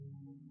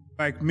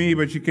like me,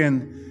 but you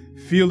can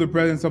feel the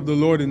presence of the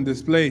Lord in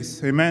this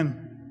place. Amen.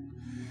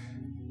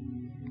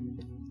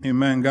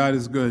 Amen. God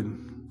is good.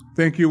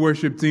 Thank you,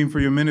 worship team, for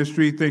your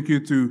ministry. Thank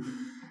you to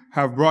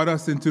have brought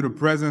us into the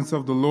presence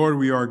of the Lord.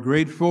 We are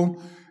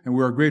grateful, and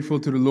we are grateful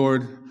to the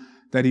Lord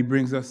that he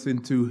brings us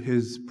into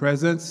his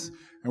presence.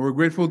 And we're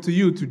grateful to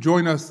you to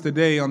join us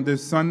today on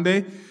this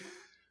Sunday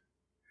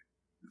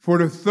for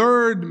the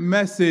third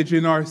message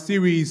in our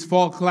series,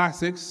 Fall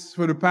Classics.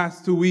 For the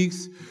past 2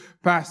 weeks,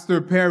 Pastor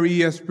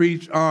Perry has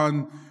preached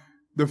on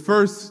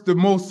the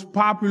most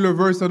popular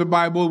verse of the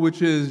Bible,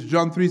 which is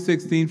John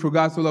 3:16, for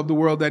God so loved the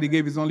world that he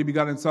gave his only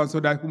begotten Son, so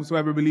that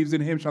whomsoever believes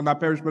in him shall not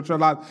perish but shall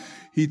have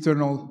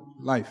eternal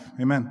life.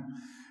 Amen.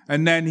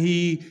 And then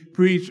he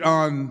preached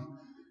on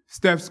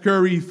Steph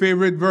Curry's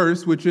favorite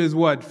verse, which is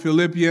what?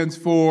 Philippians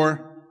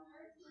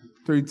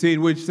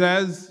 4:13, which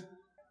says,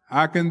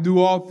 I can do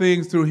all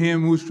things through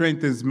him who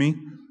strengthens me.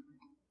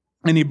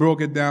 And he broke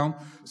it down.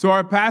 So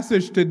our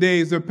passage today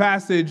is a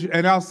passage,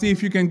 and I'll see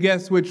if you can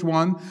guess which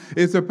one.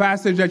 It's a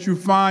passage that you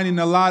find in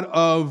a lot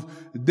of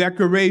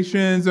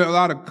decorations, a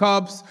lot of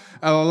cups,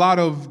 a lot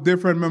of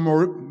different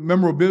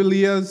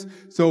memorabilias.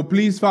 So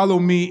please follow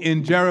me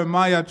in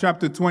Jeremiah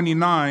chapter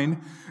 29,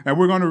 and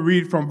we're going to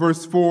read from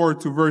verse 4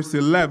 to verse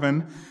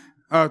 11,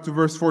 to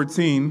verse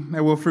 14,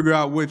 and we'll figure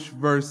out which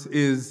verse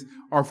is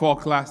our fall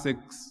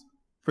classics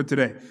for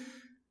today.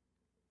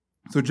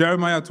 So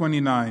Jeremiah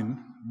 29,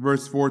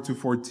 verse 4 to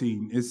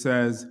 14, it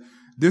says,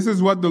 This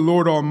is what the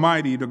Lord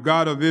Almighty, the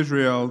God of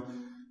Israel,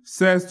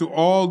 says to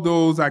all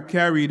those I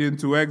carried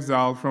into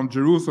exile from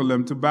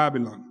Jerusalem to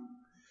Babylon.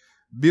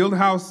 Build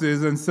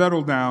houses and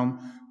settle down,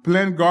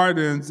 plant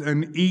gardens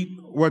and eat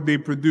what they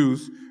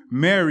produce,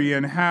 marry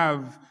and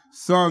have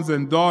sons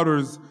and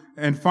daughters,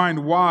 and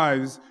find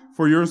wives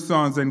for your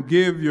sons, and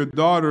give your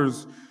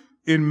daughters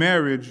in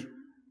marriage,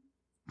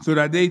 so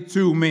that they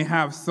too may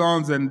have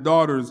sons and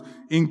daughters.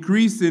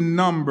 Increase in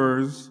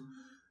numbers,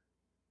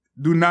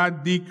 do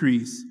not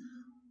decrease.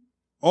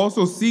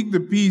 Also seek the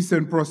peace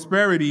and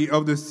prosperity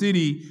of the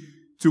city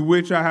to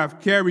which I have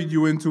carried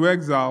you into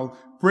exile.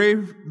 Pray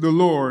to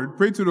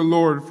the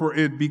Lord for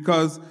it,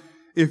 because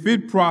if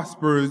it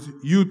prospers,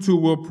 you too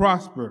will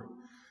prosper.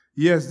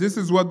 Yes, this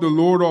is what the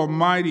Lord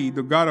Almighty,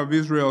 the God of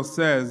Israel,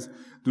 says.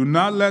 Do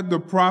not let the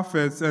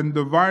prophets and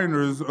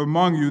diviners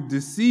among you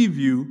deceive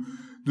you.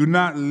 Do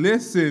not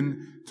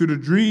listen to the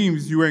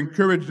dreams you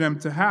encourage them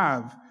to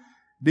have.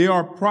 They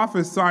are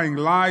prophesying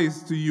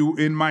lies to you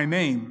in my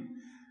name.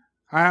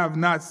 I have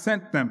not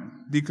sent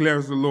them,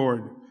 declares the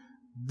Lord.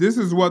 This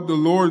is what the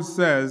Lord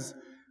says.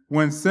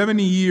 When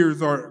 70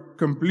 years are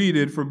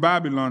completed for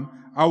Babylon,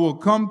 I will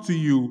come to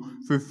you,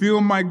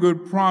 fulfill my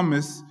good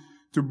promise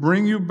to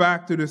bring you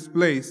back to this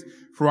place.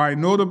 For I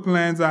know the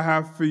plans I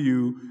have for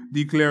you,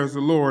 declares the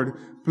Lord,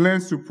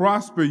 plans to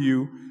prosper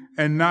you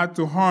and not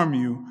to harm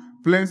you,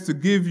 plans to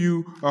give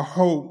you a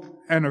hope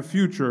and a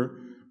future.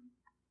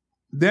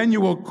 Then you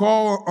will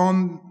call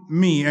on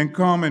me and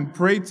come and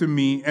pray to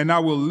me, and I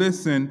will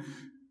listen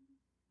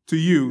to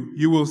you.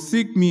 You will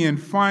seek me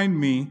and find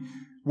me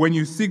when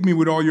you seek me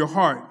with all your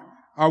heart.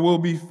 I will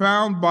be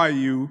found by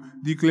you,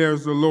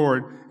 declares the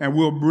Lord, and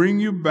will bring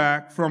you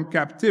back from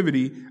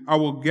captivity. I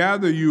will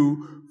gather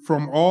you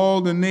from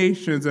all the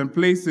nations and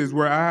places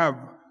where I have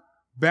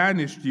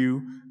banished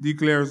you,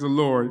 declares the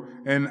Lord,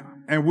 and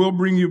will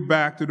bring you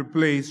back to the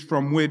place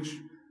from which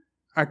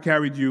I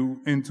carried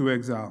you into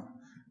exile.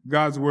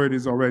 God's word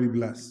is already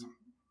blessed.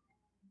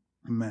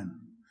 Amen.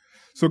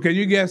 So can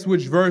you guess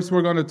which verse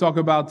we're going to talk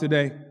about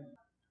today?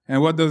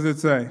 And what does it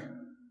say?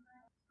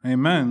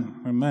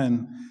 Amen.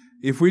 Amen.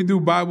 If we do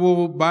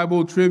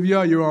Bible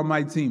trivia, you're on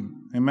my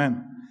team.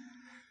 Amen.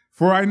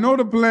 For I know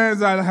the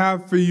plans I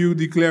have for you,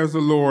 declares the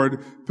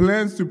Lord,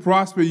 plans to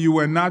prosper you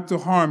and not to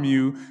harm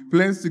you,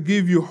 plans to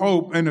give you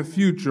hope and a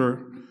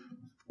future.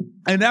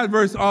 And that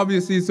verse,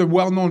 obviously, is a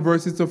well-known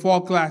verse. It's a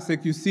fall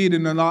classic. You see it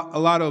in a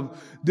lot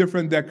of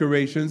different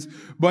decorations.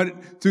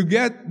 But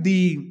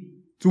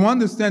to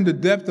understand the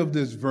depth of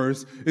this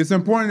verse, it's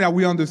important that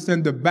we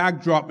understand the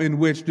backdrop in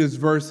which this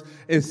verse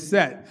is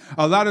set.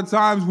 A lot of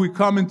times we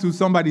come into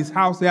somebody's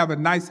house, they have a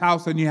nice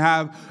house, and you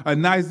have a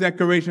nice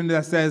decoration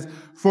that says,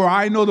 for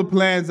I know the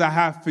plans I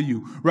have for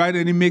you, right?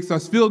 And it makes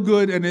us feel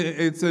good, and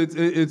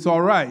it's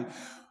all right.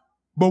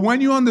 But when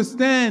you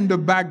understand the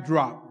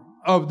backdrop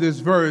of this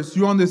verse,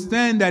 you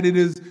understand that it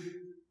is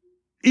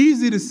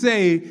easy to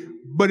say,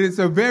 but it's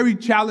a very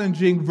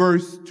challenging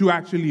verse to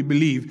actually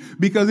believe,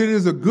 because it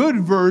is a good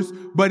verse,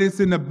 but it's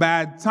in a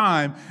bad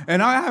time.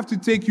 And I have to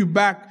take you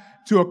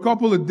back to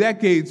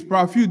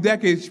a few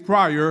decades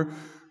prior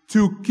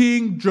to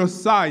King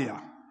Josiah.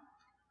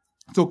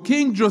 So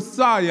King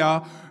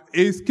Josiah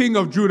is king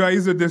of Judah.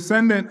 He's a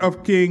descendant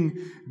of King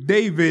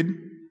David.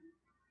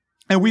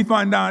 And we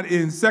find out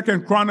in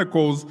 2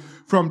 Chronicles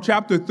from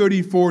chapter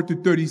 34 to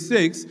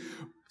 36.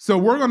 So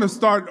we're going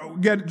to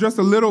get just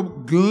a little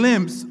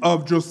glimpse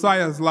of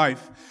Josiah's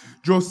life.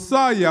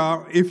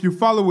 Josiah, if you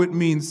follow with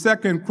me in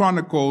 2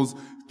 Chronicles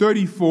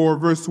 34,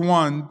 verse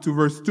 1 to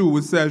verse 2,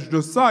 it says,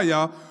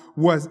 Josiah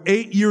was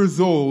 8 years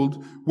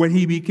old when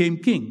he became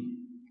king.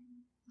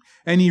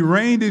 and he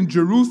reigned in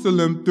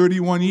Jerusalem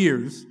 31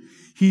 years.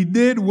 He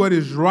did what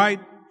is right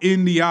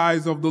in the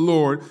eyes of the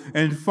Lord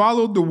and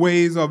followed the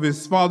ways of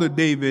his father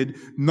David,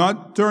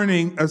 not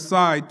turning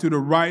aside to the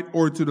right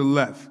or to the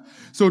left.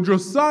 So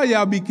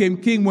Josiah became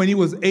king when he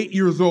was 8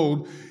 years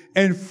old.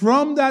 And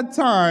from that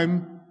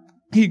time,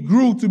 he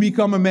grew to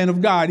become a man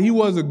of God. He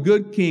was a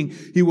good king.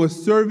 He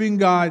was serving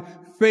God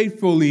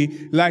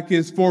faithfully like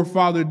his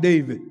forefather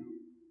David.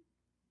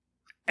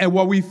 And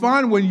what we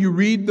find when you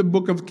read the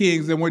book of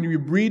Kings and when you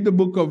read the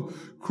book of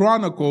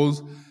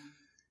Chronicles,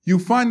 you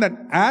find that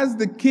as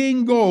the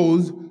king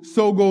goes,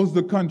 so goes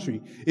the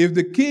country. If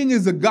the king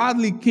is a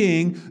godly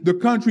king, the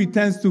country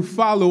tends to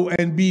follow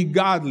and be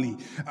godly.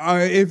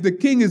 If the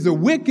king is a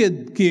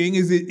wicked king,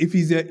 if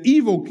he's an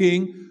evil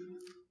king,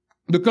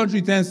 the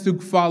country tends to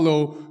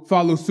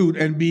follow suit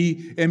and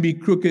be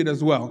crooked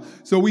as well.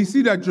 So we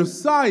see that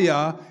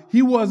Josiah,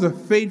 he was a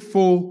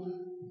faithful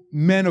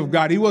man of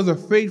God. He was a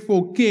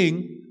faithful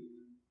king,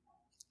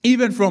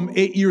 even from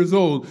 8 years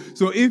old.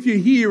 So if you're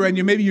here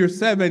and maybe you're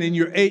 7 and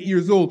you're 8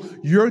 years old,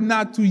 you're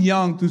not too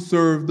young to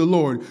serve the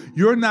Lord.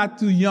 You're not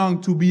too young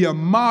to be a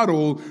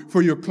model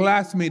for your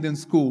classmate in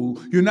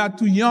school. You're not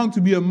too young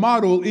to be a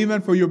model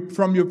even for your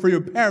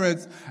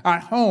parents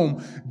at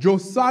home.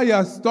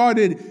 Josiah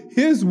started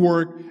his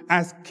work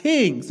as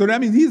king. So that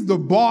means he's the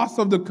boss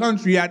of the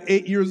country at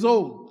 8 years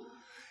old.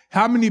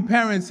 How many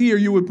parents here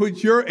you would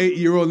put your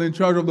 8-year-old in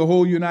charge of the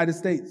whole United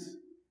States?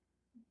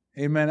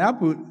 Amen. I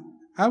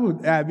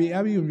would Abby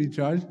would be in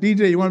charge.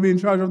 DJ, you want to be in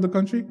charge of the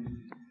country?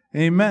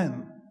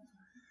 Amen.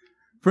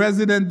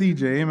 President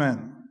DJ,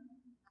 amen.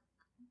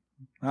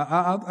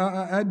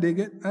 I dig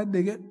it. I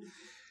dig it.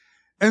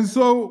 And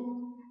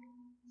so,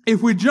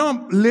 if we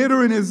jump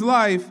later in his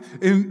life,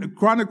 in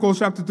Chronicles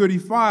chapter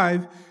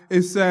 35,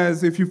 it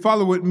says, if you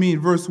follow with me,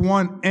 verse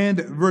 1 and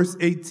verse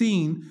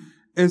 18,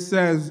 it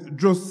says,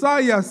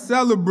 Josiah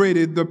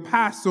celebrated the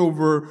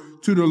Passover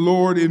to the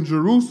Lord in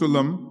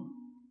Jerusalem,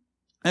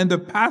 and the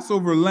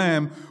Passover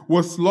lamb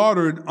was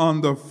slaughtered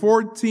on the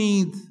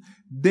 14th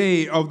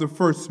day of the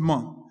first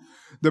month.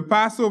 The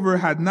Passover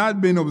had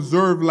not been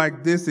observed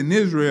like this in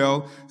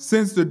Israel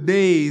since the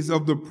days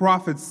of the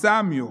prophet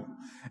Samuel,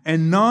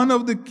 and none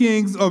of the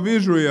kings of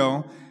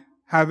Israel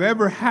have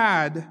ever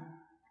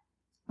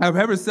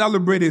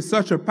celebrated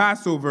such a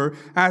Passover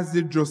as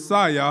did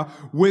Josiah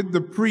with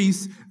the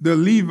priests, the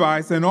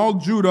Levites, and all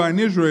Judah and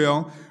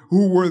Israel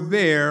who were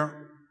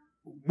there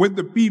with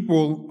the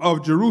people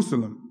of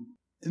Jerusalem.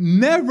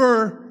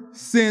 Never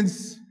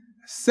since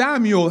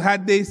Samuel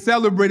had they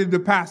celebrated the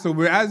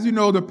Passover. As you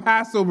know, the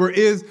Passover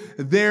is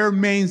their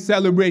main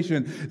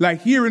celebration.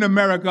 Like here in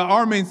America,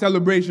 our main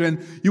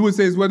celebration, you would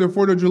say is whether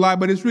 4th of July,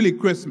 but it's really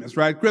Christmas,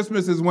 right?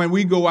 Christmas is when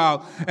we go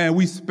out and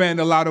we spend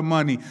a lot of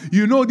money.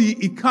 You know, the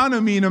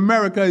economy in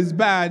America is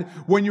bad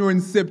when you're in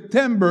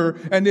September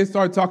and they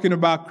start talking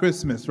about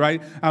Christmas,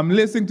 right? I'm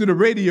listening to the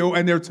radio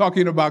and they're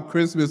talking about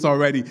Christmas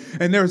already.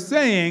 And they're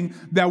saying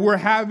that we're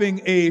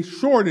having a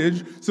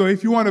shortage. So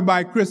if you want to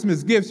buy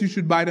Christmas gifts, you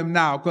should buy them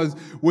now, because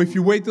if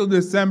you wait till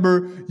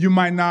December, you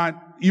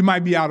might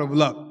be out of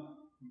luck.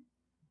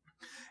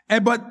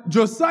 But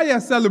Josiah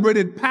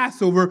celebrated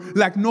Passover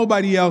like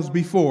nobody else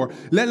before.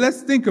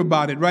 Let's think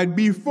about it, right?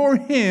 Before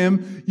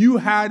him, you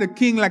had a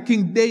king like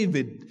King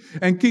David.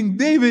 And King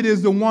David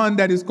is the one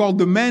that is called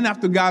the man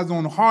after God's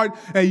own heart.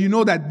 And you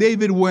know that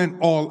David went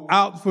all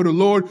out for the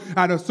Lord.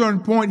 At a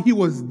certain point, he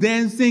was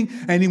dancing.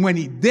 And when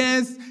he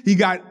danced, he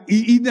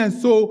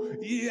danced so,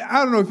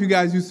 I don't know if you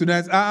guys used to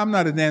dance. I'm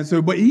not a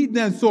dancer, but he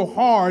danced so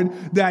hard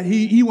that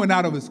he went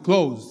out of his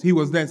clothes. He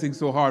was dancing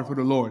so hard for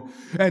the Lord.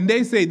 And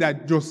they say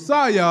that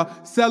Josiah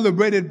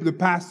celebrated the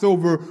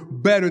Passover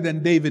better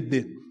than David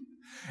did.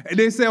 And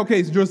they say,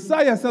 okay,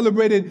 Josiah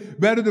celebrated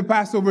better the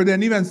Passover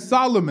than even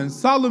Solomon.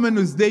 Solomon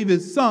was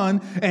David's son,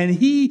 and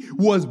he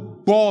was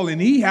balling.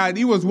 He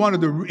was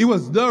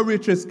the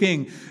richest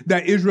king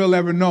that Israel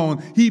ever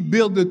known. He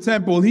built the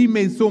temple. He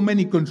made so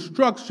many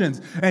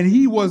constructions, and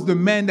he was the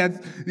man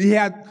that he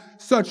had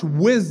such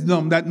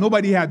wisdom that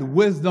nobody had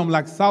wisdom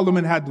like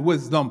Solomon had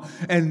wisdom.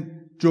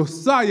 And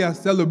Josiah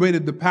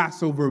celebrated the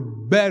Passover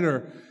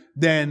better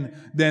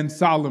than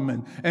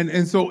Solomon.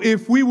 And so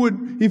if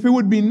it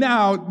would be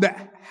now, the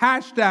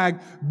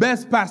hashtag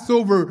best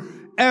Passover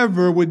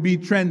ever would be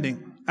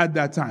trending at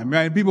that time,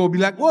 right? People would be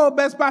like, well,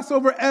 best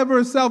Passover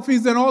ever,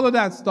 selfies and all of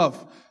that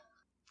stuff.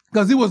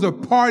 Because it was a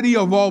party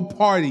of all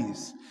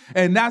parties.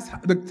 And that's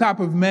the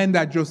type of man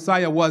that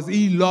Josiah was.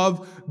 He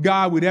loved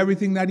God with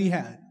everything that he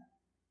had.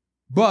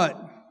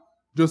 But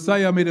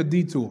Josiah made a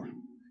detour.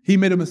 He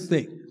made a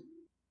mistake.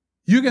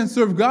 You can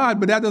serve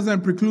God, but that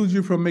doesn't preclude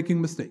you from making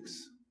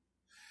mistakes.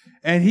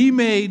 And he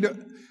made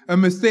a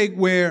mistake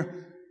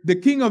where the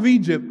king of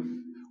Egypt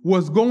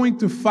was going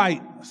to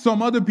fight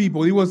some other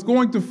people. He was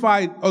going to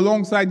fight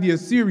alongside the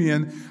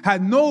Assyrian,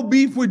 had no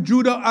beef with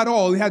Judah at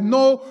all. He had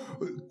no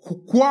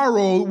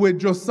quarrel with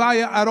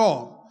Josiah at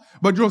all.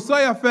 But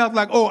Josiah felt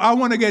like, oh, I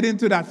want to get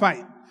into that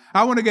fight.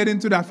 I want to get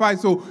into that fight.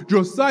 So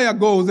Josiah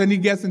goes and he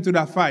gets into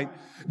that fight.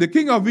 The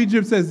king of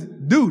Egypt says,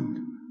 dude,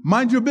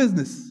 mind your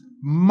business.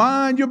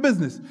 mind your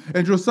business.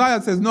 And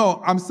Josiah says,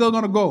 no, I'm still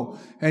going to go.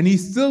 And he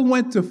still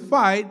went to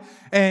fight,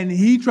 and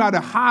he tried to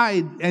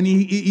hide, and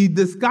he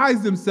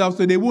disguised himself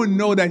so they wouldn't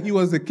know that he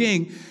was a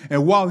king.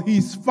 And while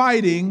he's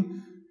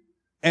fighting,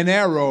 an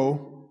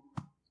arrow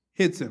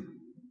hits him.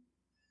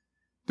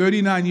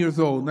 39 years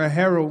old, the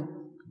arrow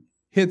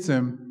hits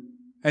him,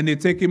 and they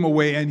take him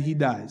away, and he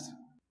dies.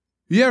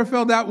 You ever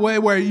felt that way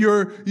where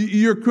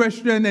you're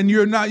Christian and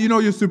you're not,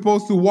 you're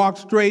supposed to walk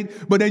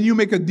straight, but then you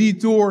make a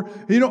detour?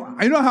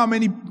 I know how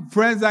many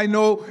friends I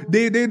know,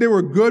 they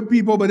were good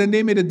people, but then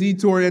they made a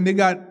detour and they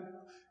got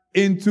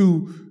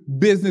into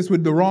business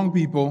with the wrong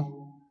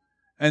people,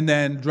 and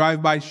then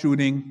drive-by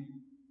shooting,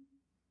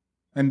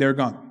 and they're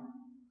gone.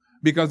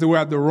 Because they were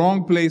at the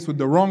wrong place with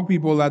the wrong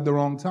people at the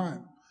wrong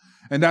time.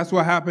 And that's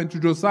what happened to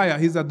Josiah.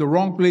 He's at the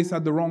wrong place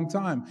at the wrong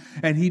time,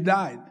 and he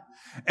died.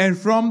 And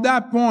from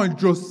that point,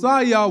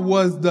 Josiah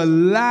was the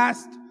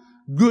last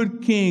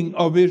good king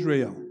of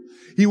Israel.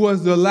 He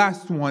was the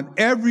last one.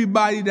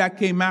 Everybody that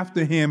came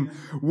after him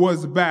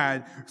was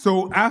bad.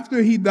 So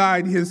after he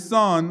died, his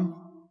son,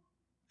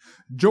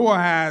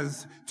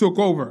 Joahaz, took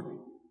over.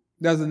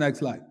 That's the next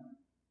slide.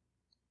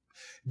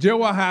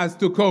 Joahaz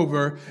took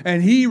over,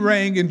 and he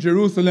reigned in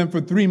Jerusalem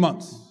for 3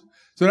 months.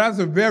 So that's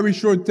a very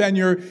short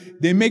tenure.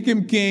 They make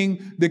him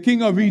king. The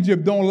king of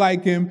Egypt don't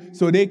like him,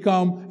 so they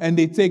come and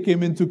they take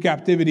him into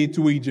captivity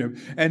to Egypt.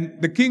 And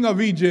the king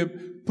of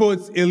Egypt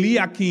puts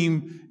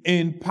Eliakim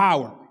in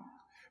power.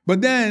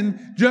 But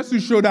then, just to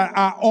show that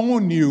I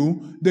own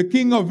you, the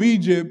king of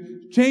Egypt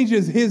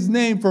changes his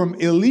name from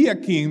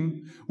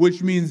Eliakim,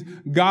 which means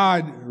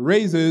God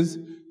raises,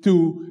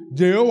 to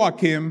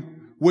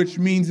Jehoiakim, which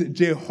means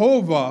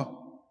Jehovah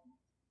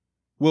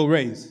will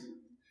raise.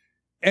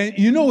 And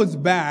it's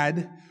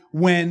bad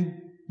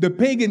when the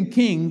pagan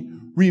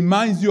king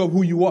reminds you of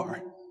who you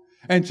are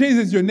and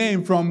changes your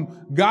name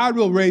from God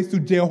will raise to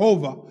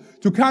Jehovah,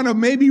 to kind of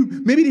maybe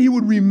he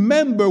would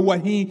remember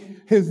what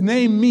his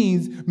name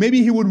means.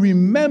 Maybe he would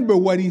remember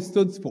what he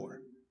stood for.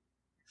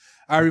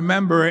 I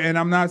remember, and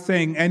I'm not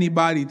saying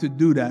anybody to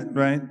do that,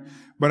 right?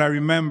 But I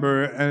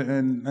remember,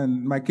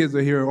 and my kids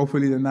are here.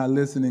 Hopefully they're not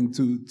listening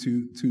to.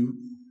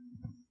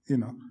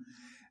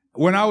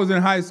 When I was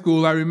in high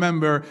school, I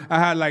remember I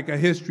had like a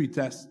history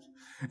test.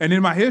 And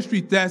in my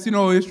history test,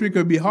 history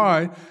could be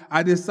hard.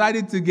 I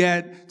decided to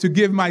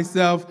give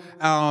myself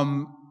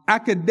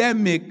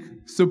academic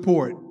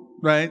support,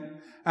 right?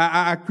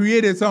 I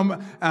created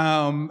some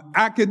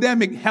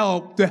academic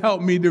help to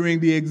help me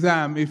during the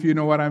exam, if you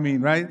know what I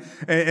mean, right?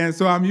 And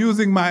so I'm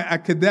using my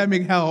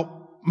academic help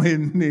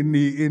in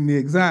the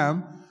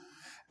exam,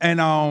 and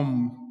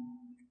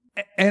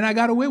I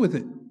got away with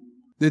it.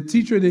 The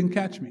teacher didn't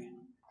catch me.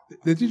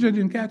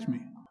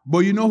 But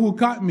you know who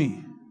caught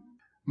me?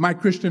 My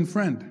Christian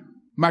friend.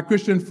 My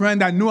Christian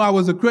friend, I knew I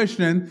was a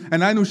Christian,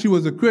 and I knew she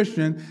was a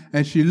Christian,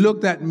 and she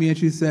looked at me and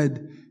she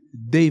said,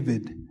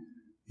 David,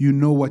 you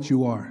know what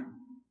you are.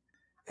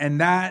 And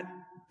that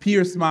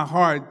pierced my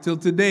heart. Till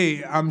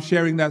today, I'm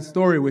sharing that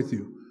story with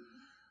you.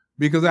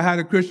 Because I had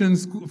a Christian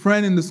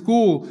friend in the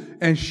school,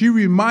 and she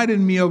reminded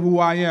me of who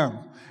I am.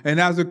 And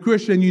as a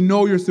Christian,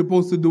 you're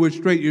supposed to do it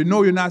straight.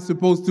 You're not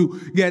supposed to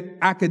get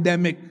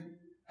academic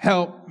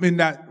help in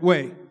that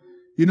way.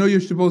 You're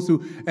supposed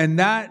to. And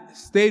that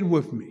stayed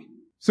with me.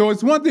 So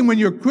it's one thing when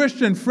your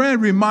Christian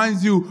friend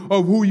reminds you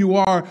of who you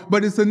are,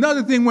 but it's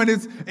another thing when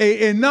it's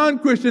a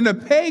non-Christian, a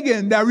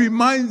pagan, that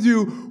reminds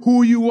you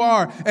who you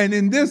are. And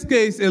in this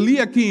case,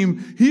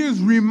 Eliakim, he is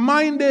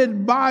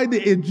reminded by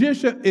the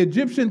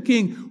Egyptian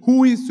king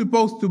who he's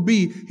supposed to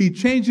be. He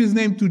changed his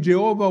name to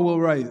Jehovah will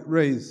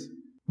raise.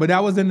 But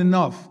that wasn't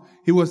enough.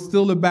 He was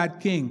still a bad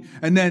king.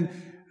 And then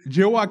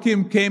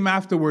Joachim came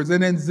afterwards,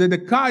 and then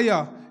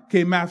Zedekiah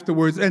came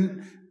afterwards.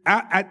 And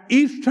at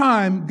each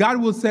time, God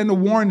will send a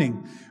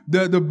warning.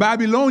 The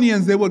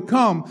Babylonians, they would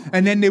come,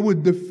 and then they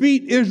would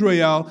defeat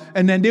Israel,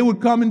 and then they would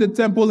come in the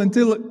temple and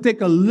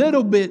take a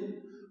little bit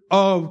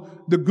of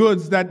the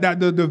goods that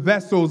the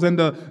vessels and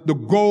the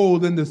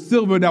gold and the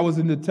silver that was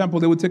in the temple.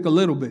 They would take a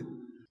little bit.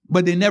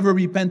 But they never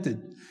repented.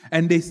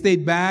 And they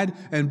stayed bad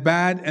and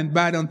bad and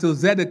bad until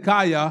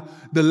Zedekiah,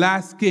 the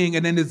last king,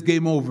 and then it's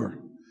game over.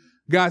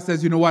 God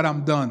says, you know what,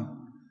 I'm done.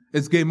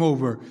 It's game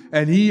over.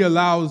 And he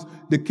allows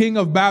the king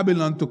of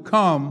Babylon to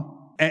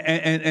come,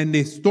 and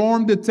they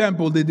storm the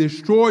temple. They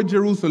destroy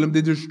Jerusalem.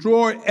 They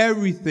destroy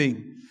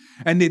everything.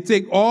 And they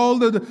take all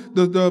the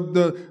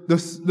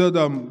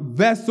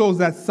vessels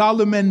that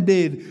Solomon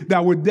did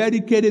that were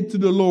dedicated to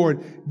the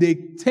Lord. They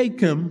take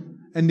him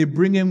and they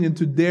bring him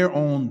into their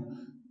own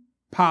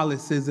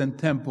palaces and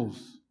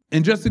temples.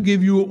 And just to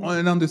give you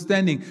an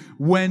understanding,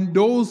 when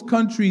those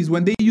countries,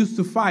 when they used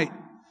to fight,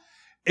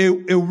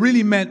 it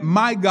really meant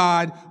my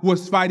God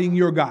was fighting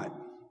your God.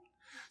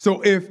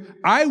 So if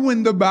I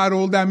win the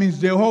battle, that means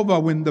Jehovah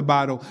wins the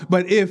battle.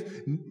 But if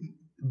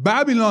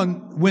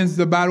Babylon wins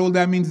the battle,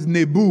 that means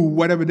Nebu,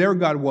 whatever their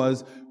God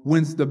was,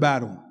 wins the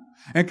battle.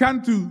 And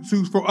kind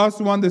of for us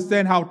to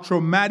understand how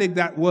traumatic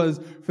that was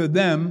for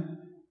them,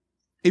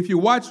 if you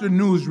watch the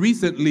news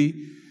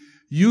recently,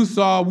 you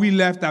saw we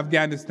left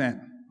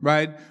Afghanistan,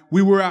 right?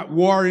 We were at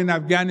war in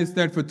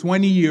Afghanistan for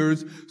 20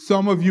 years.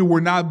 Some of you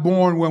were not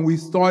born when we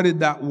started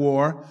that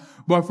war.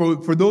 But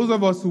for those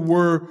of us who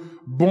were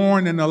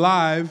born and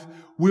alive,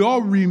 we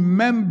all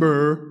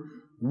remember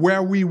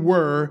where we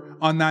were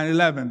on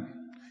 9/11.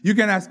 You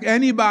can ask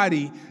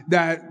anybody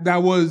that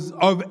was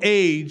of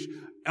age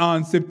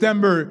on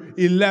September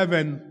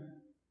 11,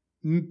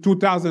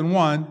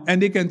 2001,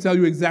 and they can tell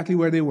you exactly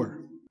where they were.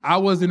 I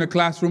was in a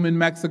classroom in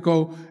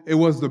Mexico. It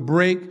was the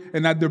break,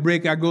 and at the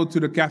break, I go to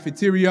the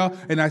cafeteria,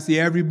 and I see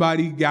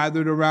everybody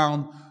gathered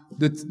around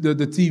the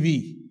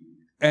TV.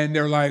 And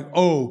they're like,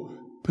 oh,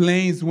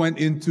 planes went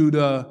into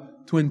the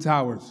Twin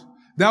Towers.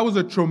 That was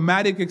a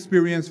traumatic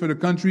experience for the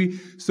country.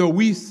 So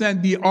we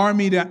sent the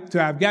army to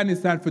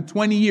Afghanistan for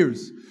 20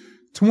 years.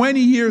 20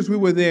 years we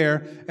were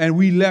there, and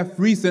we left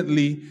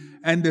recently,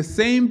 and the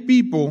same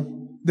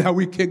people that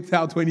we kicked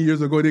out 20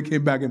 years ago, they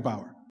came back in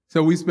power.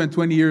 So we spent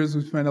 20 years,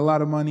 we spent a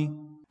lot of money.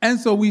 And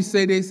so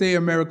they say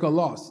America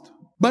lost.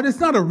 But it's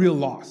not a real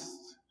loss.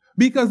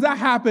 Because that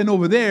happened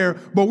over there,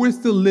 but we're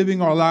still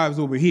living our lives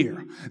over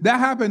here. That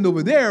happened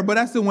over there, but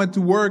I still went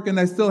to work and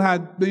I still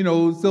had,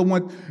 still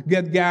went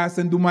get gas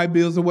and do my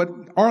bills or what.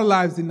 Our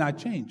lives did not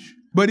change.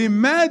 But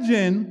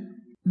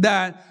imagine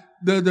that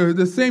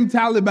the same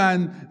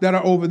Taliban that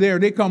are over there,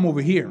 they come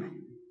over here.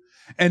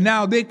 And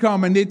now they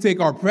come and they take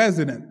our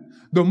president.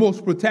 The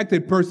most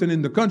protected person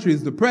in the country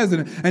is the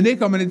president. And they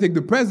come and they take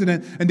the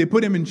president and they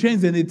put him in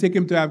chains and they take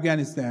him to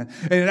Afghanistan.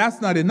 And if that's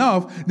not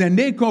enough, then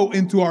they go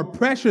into our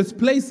precious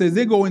places.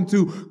 They go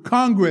into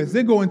Congress.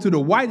 They go into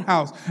the White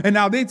House. And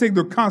now they take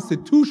the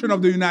Constitution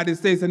of the United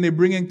States and they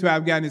bring it to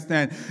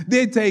Afghanistan.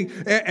 They take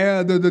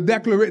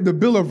the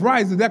Bill of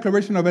Rights, the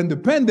Declaration of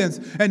Independence,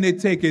 and they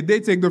take it.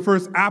 They take the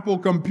first Apple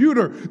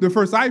computer, the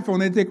first iPhone.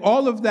 They take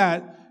all of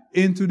that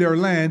into their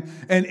land.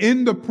 And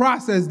in the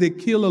process, they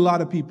kill a lot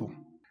of people.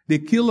 They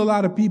kill a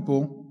lot of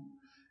people,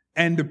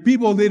 and the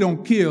people they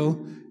don't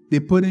kill, they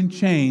put in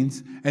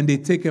chains, and they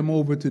take them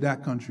over to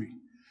that country.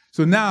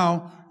 So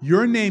now,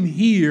 your name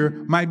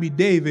here might be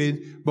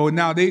David, but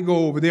now they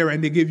go over there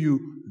and they give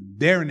you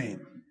their name,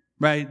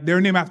 right? Their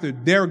name after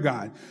their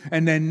God.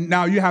 And then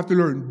now you have to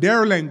learn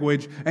their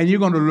language, and you're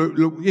going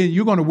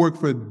to work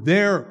for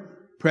their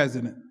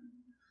president.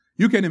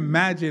 You can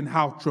imagine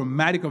how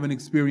traumatic of an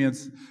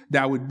experience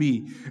that would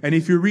be. And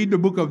if you read the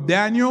book of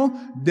Daniel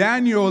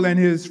and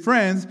his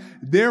friends,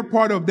 they're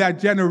part of that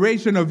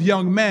generation of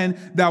young men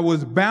that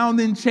was bound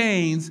in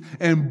chains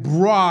and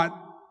brought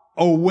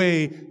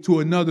away to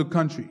another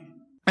country.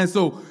 And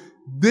so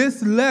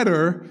this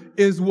letter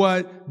is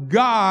what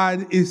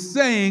God is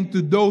saying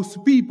to those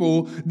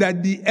people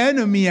that the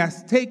enemy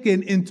has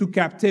taken into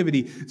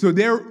captivity. So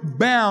they're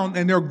bound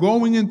and they're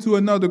going into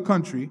another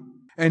country.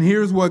 And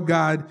here's what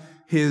God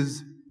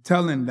is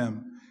telling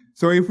them.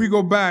 So if we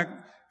go back,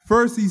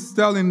 first he's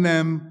telling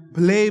them,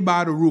 play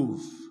by the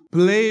rules.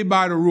 Play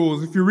by the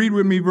rules. If you read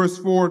with me verse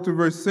 4 to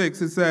verse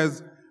 6, it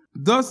says,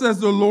 thus says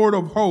the Lord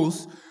of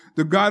hosts,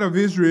 the God of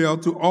Israel,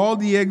 to all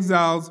the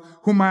exiles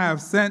whom I have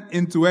sent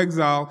into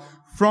exile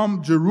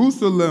from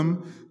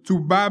Jerusalem to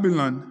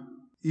Babylon,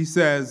 he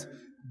says,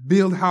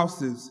 build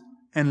houses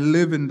and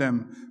live in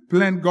them,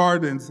 plant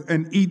gardens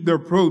and eat their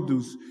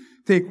produce,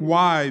 take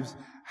wives,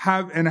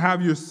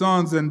 have your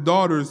sons and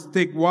daughters,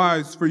 take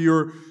wives for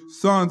your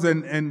sons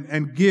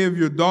and give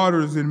your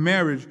daughters in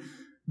marriage,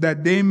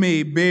 that they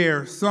may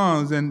bear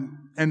sons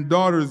and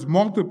daughters,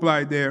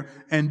 multiply there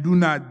and do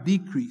not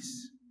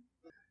decrease.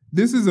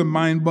 This is a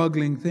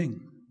mind-boggling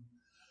thing.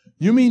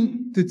 You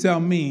mean to tell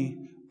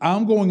me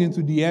I'm going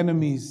into the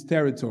enemy's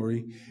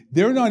territory,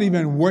 they're not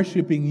even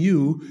worshiping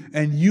you,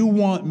 and you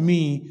want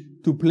me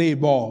to play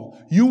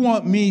ball. You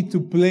want me to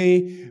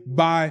play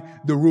by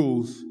the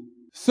rules.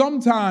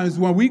 Sometimes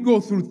when we go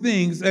through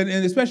things, and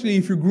especially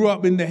if you grew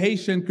up in the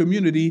Haitian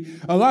community,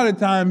 a lot of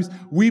times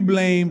we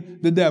blame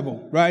the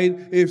devil, right?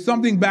 If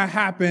something bad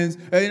happens,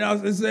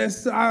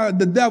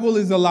 the devil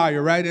is a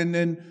liar, right?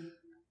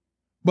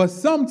 But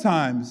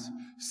sometimes,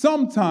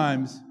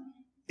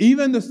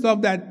 even the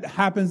stuff that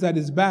happens that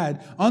is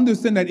bad,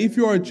 understand that if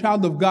you're a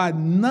child of God,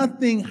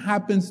 nothing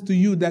happens to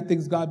you that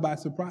takes God by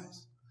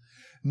surprise.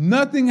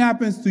 Nothing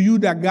happens to you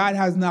that God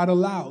has not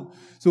allowed.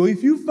 So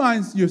if you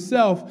find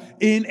yourself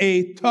in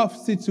a tough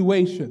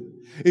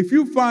situation, if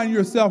you find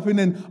yourself in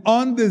an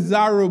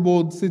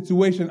undesirable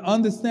situation,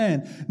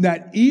 understand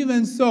that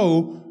even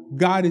so,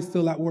 God is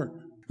still at work.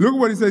 Look at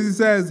what he says. He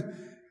says,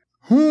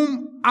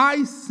 whom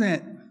I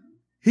sent.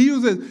 He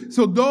uses,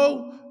 so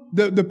though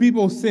the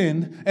people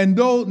sinned, and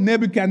though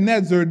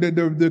Nebuchadnezzar,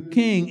 the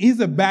king, he's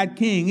a bad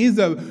king. He's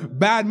a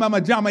bad mama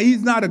jama.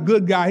 He's not a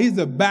good guy. He's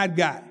a bad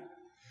guy.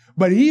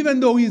 But even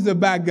though he's a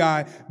bad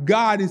guy,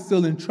 God is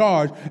still in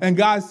charge. And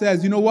God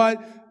says, you know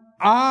what?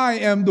 I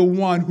am the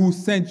one who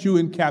sent you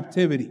in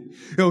captivity.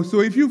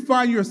 So if you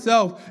find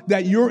yourself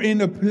that you're in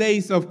a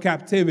place of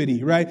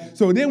captivity, right?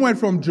 So they went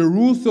from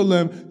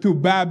Jerusalem to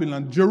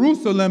Babylon.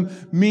 Jerusalem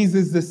means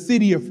it's the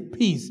city of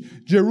peace.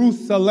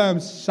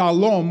 Jerusalem,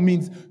 shalom,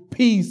 means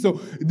peace. So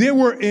they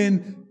were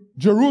in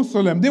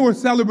Jerusalem. They were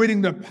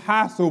celebrating the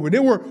Passover. They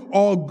were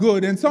all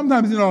good. And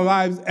sometimes in our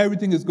lives,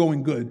 everything is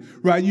going good,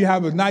 right? You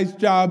have a nice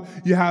job.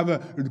 You have a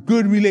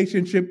good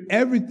relationship.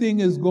 Everything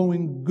is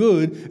going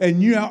good.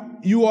 And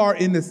you are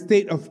in a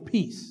state of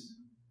peace.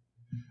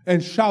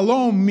 And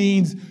shalom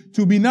means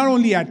to be not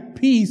only at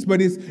peace,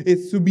 but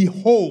it's to be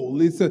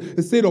whole. It's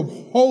a state of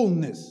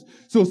wholeness.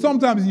 So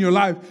sometimes in your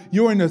life,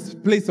 you're in a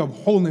place of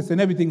wholeness and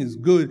everything is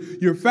good.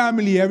 Your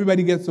family,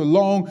 everybody gets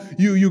along.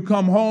 You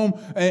come home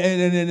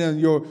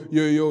and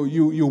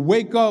you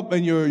wake up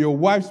and your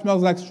wife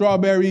smells like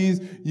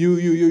strawberries.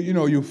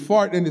 You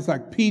fart and it's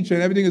like peach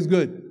and everything is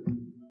good.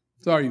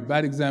 Sorry,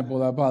 bad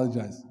example. I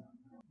apologize.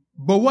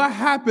 But what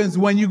happens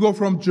when you go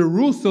from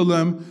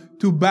Jerusalem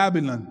to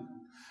Babylon?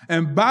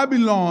 And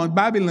Babylon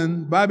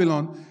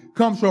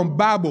comes from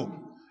Babel.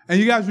 And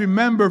you guys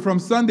remember from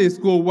Sunday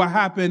school what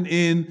happened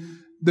in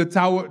the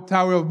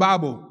Tower of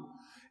Babel.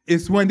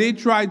 It's when they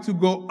tried to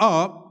go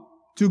up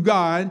to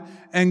God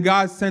and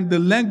God sent the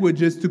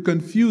languages to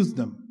confuse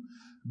them.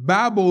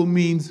 Babel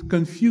means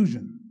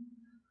confusion.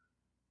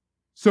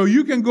 So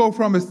you can go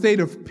from a state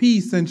of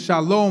peace and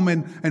shalom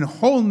and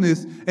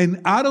wholeness,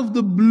 and out of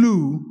the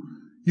blue,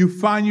 you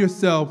find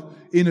yourself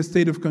in a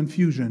state of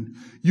confusion.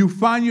 You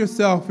find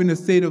yourself in a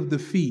state of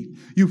defeat.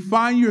 You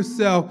find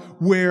yourself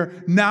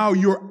where now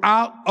you're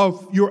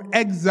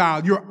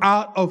exiled. You're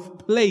out of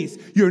place.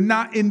 You're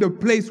not in the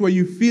place where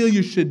you feel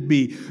you should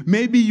be.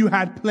 Maybe you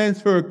had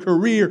plans for a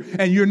career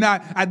and you're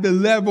not at the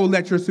level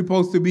that you're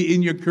supposed to be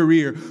in your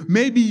career.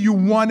 Maybe you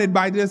wanted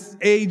by this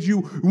age,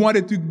 you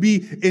wanted to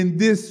be in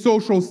this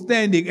social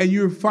standing, and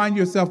you find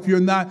yourself you're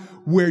not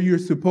where you're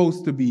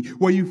supposed to be,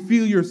 where you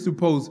feel you're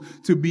supposed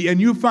to be.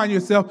 And you find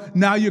yourself,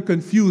 now you're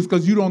confused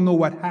because you don't know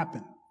what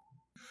happened.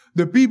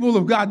 The people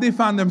of God, they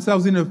found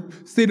themselves in a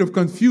state of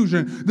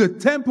confusion. The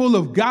temple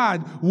of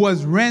God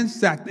was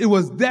ransacked. It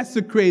was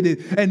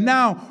desecrated. And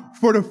now,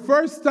 for the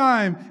first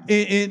time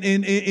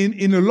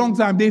in a long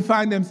time, they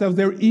find themselves,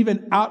 they're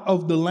even out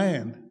of the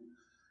land.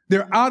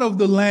 They're out of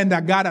the land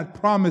that God had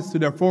promised to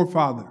their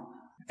forefather.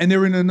 And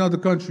they're in another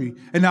country.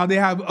 And now they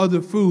have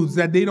other foods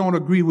that they don't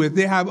agree with.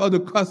 They have other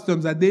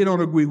customs that they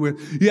don't agree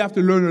with. You have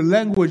to learn a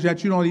language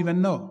that you don't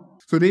even know.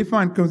 So they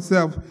find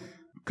themselves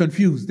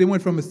confused. They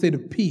went from a state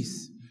of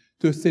peace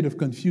to a state of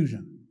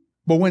confusion.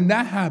 But when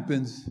that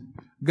happens,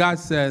 God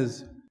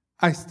says,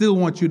 I still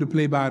want you to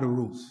play by the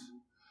rules.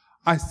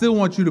 I still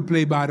want you to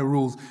play by the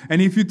rules. And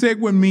if you take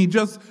with me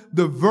just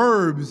the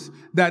verbs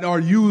that are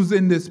used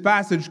in this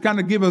passage, kind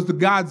of give us the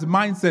God's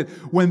mindset.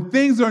 When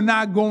things are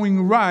not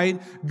going right,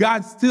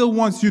 God still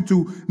wants you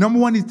to, number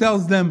one, he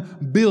tells them,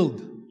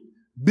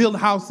 build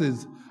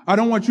houses. I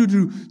don't want you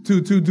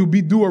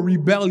to do a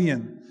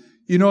rebellion.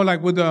 You know,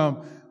 like with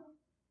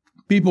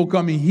people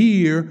coming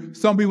here,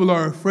 some people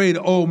are afraid,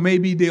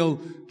 maybe they'll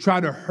try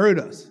to hurt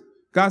us.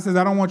 God says,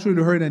 I don't want you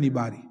to hurt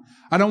anybody.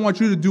 I don't want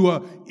you to do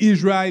a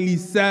Israeli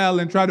cell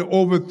and try to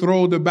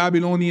overthrow the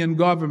Babylonian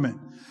government.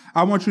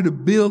 I want you to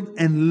build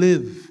and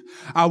live.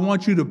 I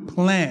want you to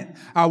plant.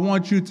 I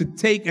want you to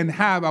take and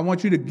have. I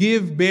want you to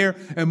give, bear,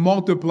 and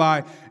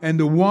multiply. And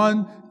the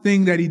one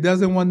thing that he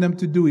doesn't want them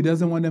to do, he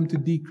doesn't want them to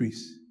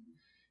decrease.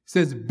 He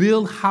says,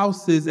 build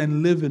houses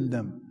and live in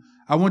them.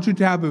 I want you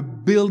to have a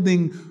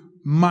building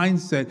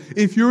mindset.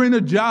 If you're in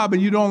a job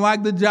and you don't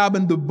like the job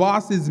and the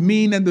boss is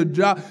mean and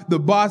the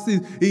boss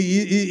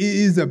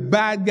is a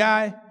bad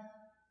guy,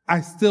 I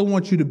still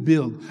want you to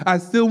build. I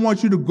still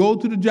want you to go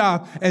to the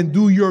job and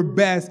do your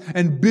best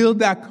and build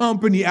that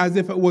company as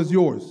if it was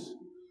yours.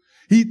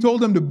 He told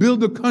them to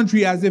build the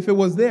country as if it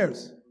was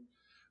theirs.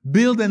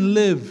 Build and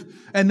live,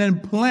 and then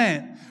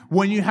plant.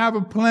 When you have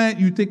a plant,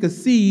 you take a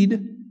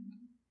seed,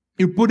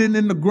 you put it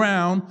in the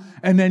ground,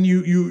 and then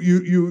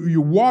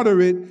you water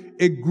it.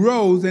 It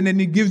grows, and then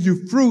it gives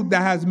you fruit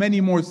that has many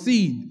more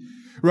seed,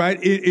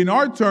 right? In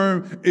our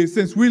term,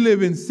 since we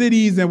live in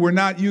cities and we're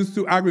not used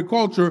to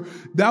agriculture,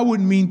 that would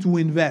mean to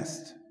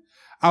invest.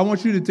 I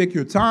want you to take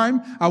your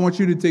time. I want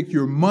you to take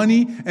your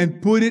money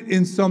and put it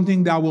in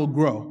something that will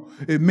grow.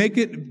 Put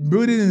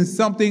it in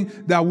something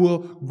that will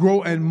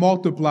grow and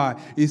multiply.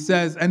 He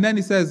says, and then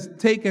he says,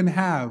 take and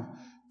have.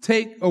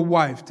 Take a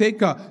wife.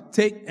 Take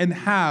and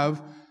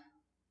have,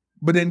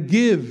 but then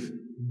give,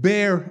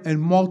 bear, and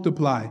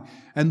multiply.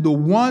 And the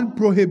one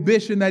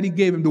prohibition that he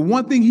gave him, the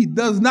one thing he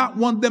does not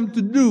want them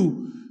to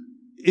do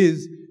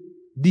is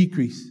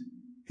decrease.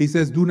 He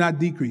says, do not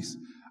decrease.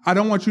 I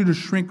don't want you to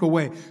shrink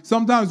away.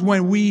 Sometimes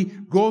when we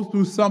go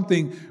through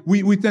something,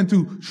 we tend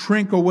to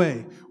shrink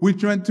away. We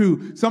tend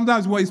to,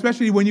 sometimes,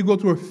 especially when you go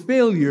through a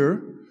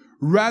failure,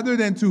 rather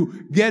than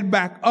to get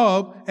back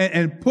up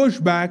and push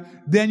back,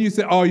 then you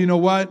say, oh, you know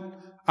what?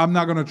 I'm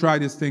not going to try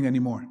this thing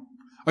anymore.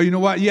 Or you know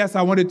what? Yes,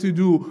 I wanted to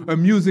do a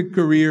music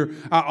career.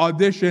 I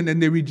auditioned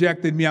and they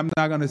rejected me. I'm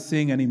not going to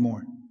sing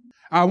anymore.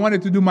 I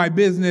wanted to do my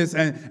business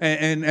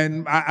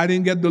and I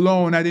didn't get the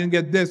loan. I didn't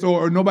get this,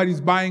 or nobody's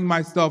buying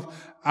my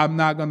stuff. I'm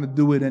not going to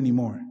do it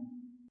anymore.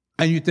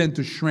 And you tend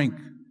to shrink.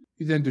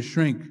 You tend to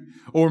shrink.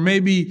 Or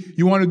maybe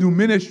you want to do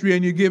ministry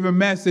and you give a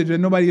message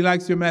and nobody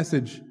likes your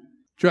message.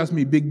 Trust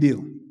me, big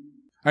deal.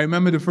 I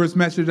remember the first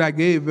message I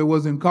gave, it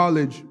was in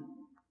college,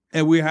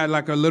 and we had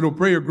like a little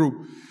prayer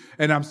group,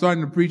 and I'm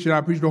starting to preach, and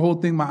I preached the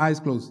whole thing, my eyes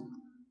closed,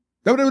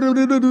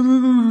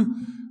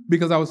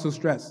 because I was so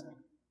stressed.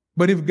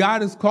 But if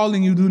God is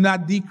calling you, do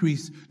not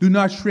decrease, do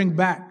not shrink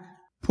back,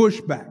 push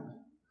back,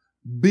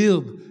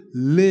 build,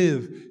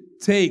 live,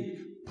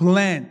 take,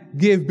 plant,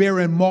 give, bear,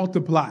 and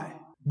multiply.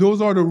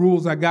 Those are the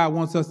rules that God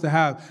wants us to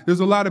have.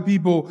 There's a lot of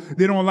people,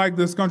 they don't like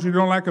this country, they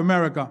don't like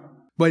America.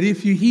 But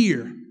if you're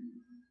here,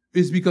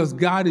 it's because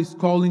God is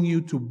calling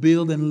you to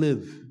build and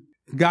live.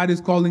 God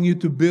is calling you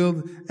to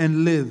build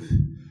and live.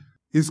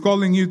 He's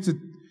calling you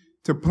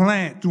to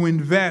plant, to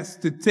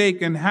invest, to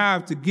take and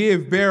have, to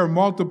give, bear,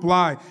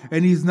 multiply.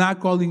 And He's not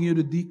calling you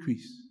to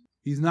decrease.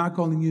 He's not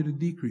calling you to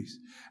decrease.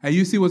 And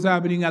you see what's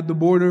happening at the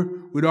border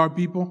with our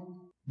people?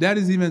 That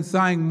is even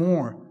saying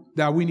more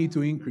that we need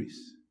to increase.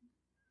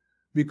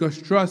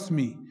 Because trust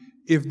me,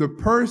 if the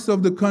purse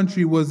of the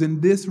country was in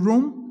this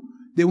room,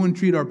 they wouldn't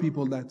treat our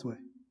people that way.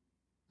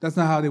 That's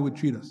not how they would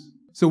treat us.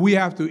 So we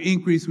have to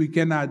increase. We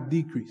cannot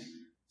decrease.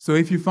 So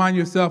if you find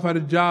yourself at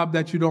a job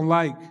that you don't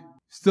like,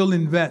 still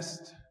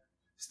invest,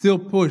 still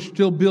push,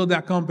 still build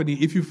that company.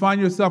 If you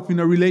find yourself in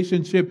a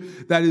relationship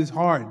that is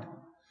hard,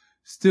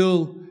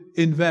 still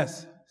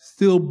invest,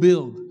 still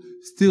build,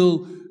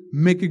 still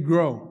make it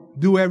grow.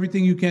 Do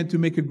everything you can to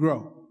make it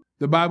grow.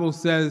 The Bible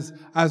says,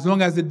 as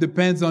long as it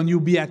depends on you,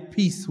 be at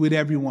peace with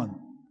everyone.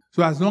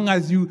 So as long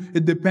as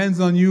it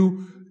depends on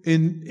you,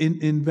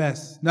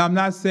 invest. Now, I'm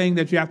not saying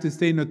that you have to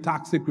stay in a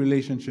toxic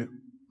relationship,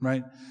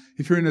 right?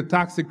 If you're in a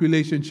toxic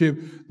relationship,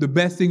 the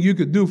best thing you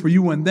could do for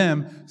you and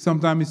them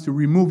sometimes is to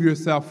remove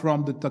yourself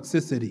from the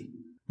toxicity.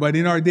 But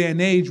in our day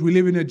and age, we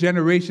live in a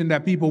generation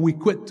that we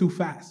quit too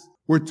fast.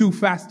 We're too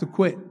fast to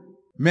quit.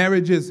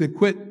 Marriages, they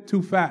quit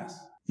too fast.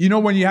 You know,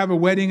 when you have a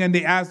wedding and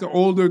they ask the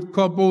older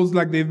couples,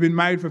 like they've been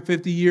married for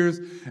 50 years,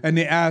 and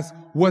they ask,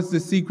 what's the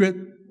secret?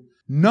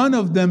 None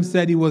of them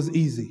said it was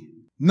easy.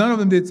 None of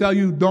them, they tell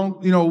you,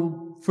 don't,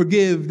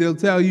 forgive. They'll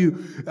tell you,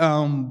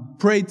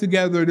 pray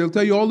together. They'll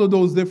tell you all of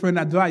those different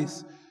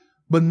advice.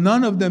 But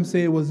none of them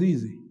say it was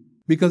easy,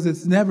 because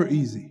it's never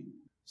easy.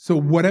 So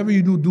whatever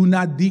you do, do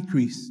not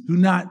decrease. Do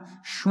not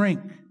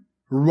shrink.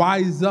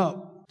 Rise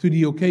up to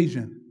the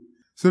occasion.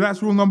 So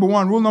that's rule number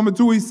 1. Rule number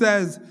 2, he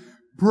says,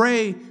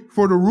 pray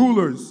for the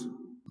rulers.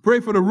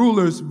 Pray for the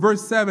rulers.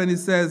 Verse 7, it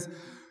says,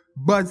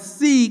 but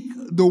seek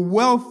the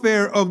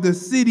welfare of the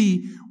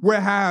city where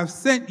I have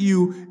sent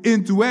you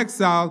into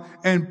exile,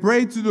 and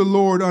pray to the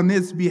Lord on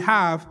its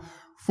behalf,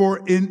 for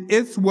in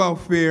its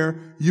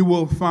welfare you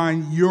will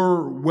find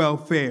your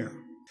welfare.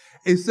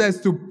 It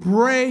says to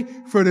pray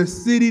for the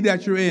city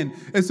that you're in.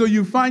 And so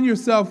you find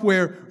yourself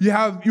where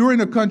you're in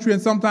a country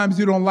and sometimes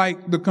you don't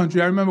like the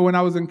country. I remember when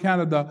I was in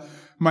Canada,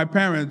 my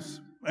parents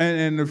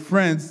and their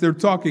friends, they're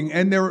talking,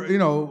 and they're,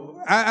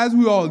 as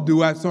we all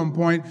do at some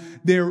point,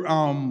 they're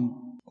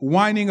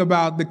whining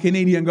about the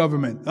Canadian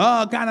government.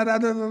 Oh, Canada,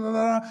 da, da, da,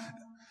 da.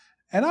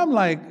 And I'm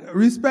like,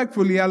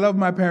 respectfully, I love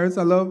my parents,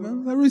 I love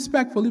them,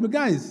 respectfully, but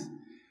guys,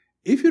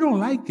 if you don't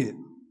like it,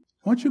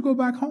 why don't you go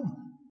back home?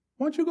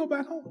 Why don't you go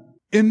back home?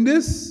 In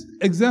this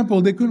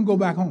example, they couldn't go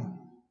back home.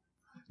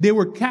 They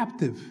were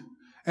captive.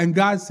 And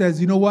God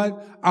says, you know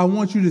what? I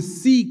want you to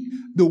seek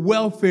the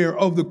welfare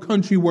of the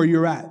country where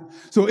you're at.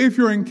 So if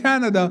you're in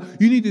Canada,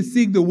 you need to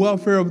seek the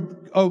welfare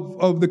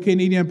of the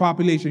Canadian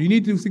population. You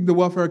need to seek the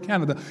welfare of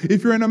Canada.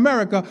 If you're in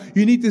America,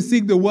 you need to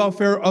seek the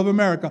welfare of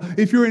America.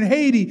 If you're in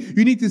Haiti,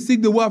 you need to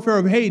seek the welfare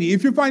of Haiti.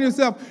 If you find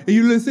yourself and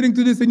you're listening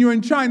to this and you're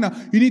in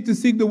China, you need to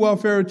seek the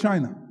welfare of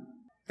China.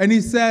 And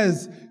he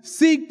says,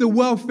 seek the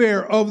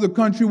welfare of the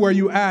country where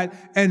you're at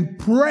and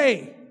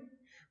pray.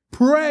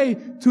 Pray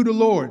to the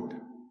Lord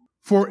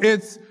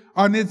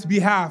on its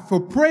behalf. For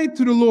pray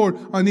to the Lord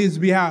on his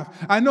behalf.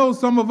 I know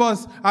some of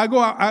us,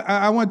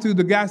 I went to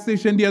the gas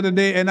station the other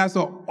day and I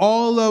saw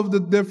all of the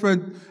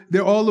different,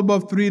 they're all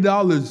above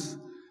 $3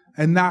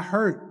 and not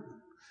hurt.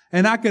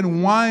 And I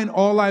can whine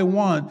all I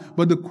want,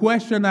 but the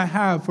question I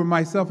have for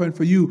myself and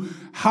for you,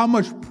 how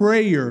much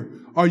prayer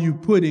are you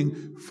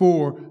putting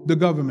for the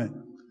government?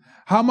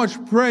 How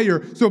much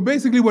prayer? So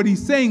basically what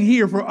he's saying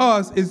here for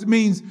us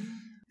means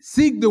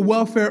seek the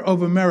welfare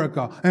of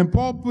America. And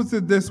Paul puts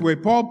it this way.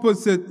 Paul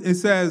puts it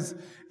says,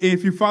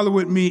 if you follow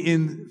with me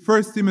in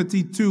 1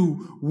 Timothy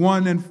 2,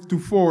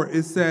 1-4,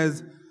 it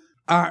says,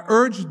 I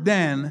urge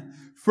then,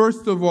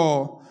 first of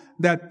all,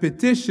 that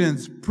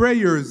petitions,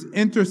 prayers,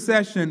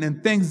 intercession,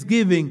 and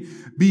thanksgiving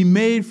be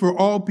made for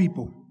all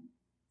people,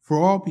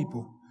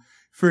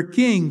 for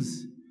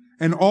kings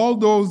and all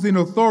those in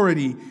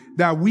authority,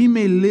 that we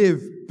may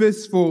live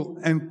peaceful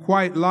and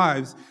quiet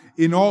lives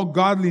in all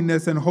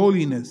godliness and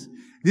holiness.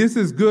 This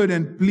is good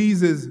and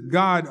pleases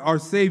God, our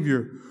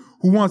Savior,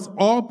 who wants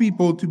all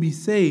people to be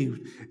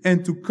saved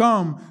and to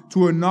come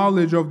to a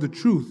knowledge of the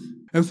truth.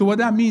 And so what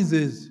that means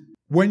is,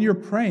 when you're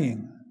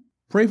praying,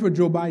 pray for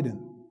Joe Biden.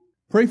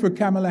 Pray for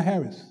Kamala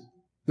Harris,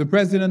 the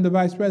president and the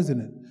vice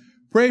president.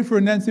 Pray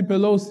for Nancy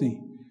Pelosi,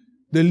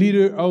 the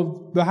leader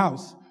of the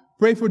House.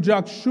 Pray for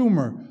Chuck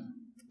Schumer,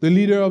 the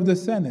leader of the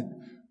Senate.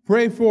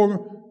 Pray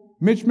for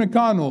Mitch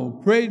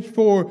McConnell. Pray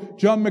for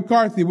John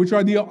McCarthy, which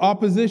are the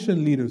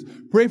opposition leaders.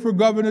 Pray for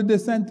Governor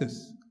DeSantis.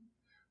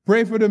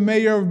 Pray for the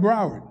mayor of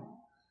Broward.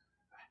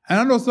 And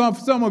I know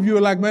some of you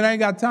are like, man, I ain't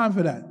got time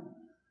for that.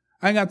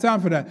 I ain't got time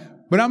for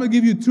that. But I'm going to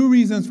give you 2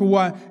 reasons for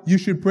why you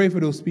should pray for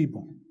those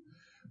people.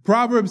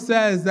 Proverbs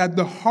says that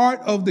the heart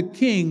of the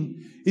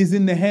king is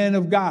in the hand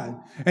of God,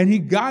 and he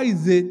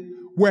guides it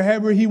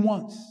wherever he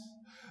wants.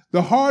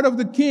 The heart of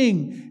the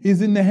king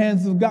is in the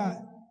hands of God.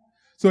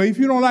 So if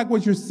you don't like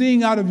what you're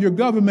seeing out of your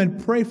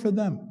government, pray for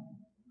them.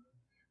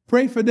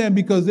 Pray for them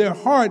because their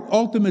heart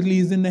ultimately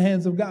is in the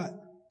hands of God.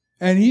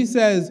 And he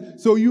says,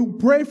 so you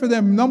pray for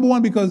them, number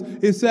one, because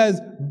it says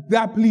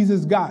that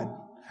pleases God.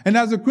 And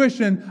as a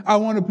Christian, I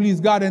want to please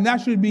God, and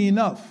that should be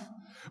enough.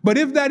 But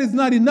if that is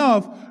not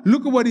enough,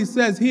 look at what he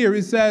says here.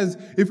 It says,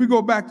 if we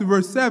go back to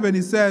verse 7,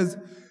 it says,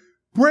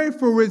 pray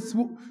for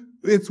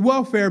its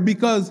welfare,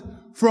 because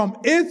from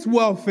its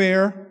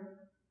welfare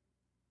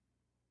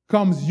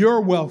comes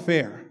your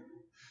welfare.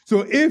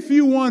 So if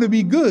you want to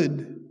be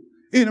good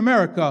in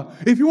America,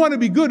 if you want to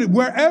be good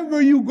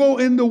wherever you go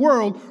in the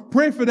world,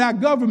 pray for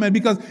that government,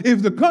 because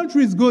if the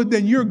country is good,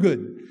 then you're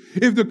good.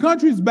 If the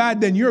country is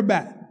bad, then you're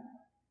bad.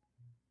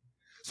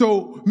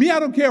 So me, I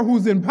don't care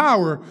who's in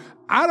power.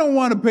 I don't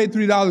want to pay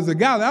 $3 a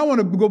gallon. I want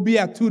to go be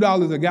at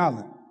 $2 a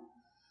gallon.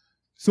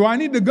 So I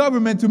need the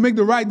government to make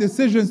the right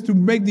decisions to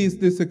make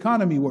this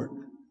economy work.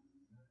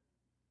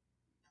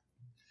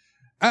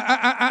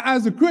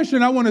 As a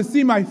Christian, I want to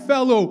see my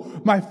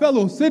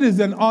fellow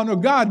citizen honor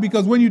God,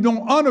 because when you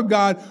don't honor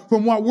God,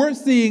 from what we're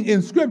seeing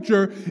in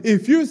Scripture,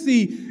 if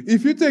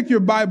you take your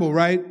Bible,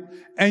 right,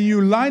 and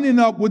you line it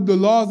up with the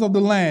laws of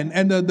the land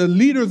and the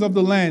leaders of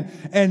the land,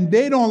 and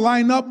they don't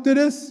line up to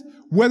this,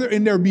 whether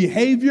in their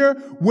behavior,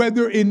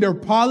 whether in their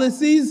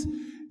policies,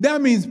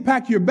 that means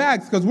pack your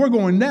bags, because we're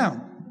going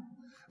down.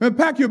 And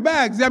pack your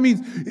bags. That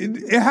means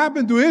it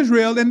happened to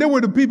Israel, and they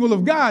were the people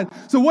of God.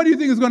 So what do you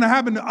think is going to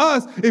happen to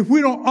us if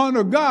we don't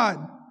honor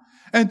God?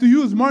 And to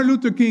use Martin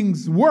Luther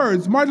King's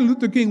words, Martin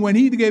Luther King, when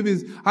he gave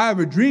his I Have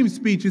a Dream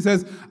speech, he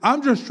says,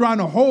 I'm just trying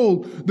to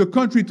hold the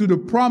country to the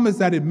promise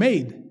that it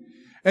made.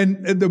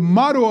 And the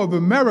motto of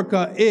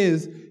America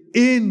is,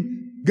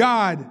 in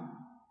God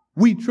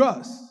we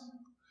trust.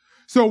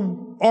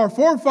 So our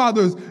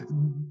forefathers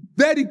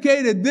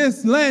dedicated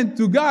this land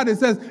to God. It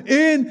says,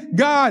 in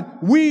God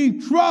we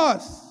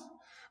trust.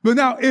 But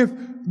now if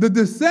the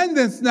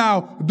descendants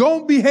now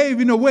don't behave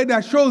in a way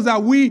that shows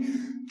that we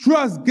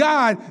trust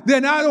God,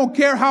 then I don't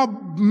care how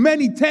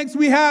many tanks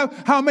we have,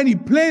 how many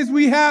planes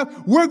we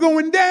have, we're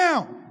going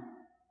down.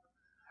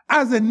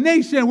 As a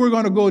nation, we're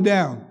going to go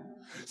down.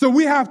 So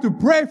we have to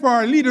pray for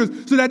our leaders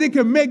so that they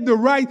can make the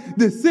right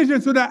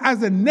decision, so that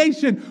as a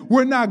nation,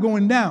 we're not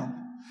going down.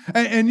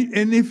 And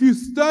if you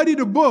study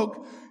the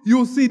book,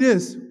 you'll see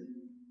this.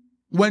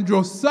 When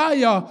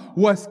Josiah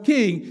was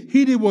king,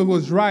 he did what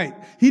was right.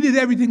 He did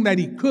everything that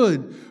he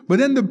could. But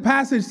then the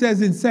passage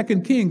says in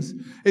 2 Kings,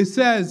 it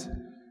says,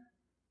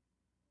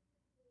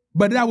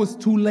 but that was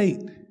too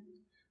late.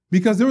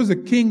 Because there was a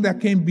king that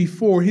came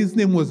before. His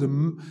name was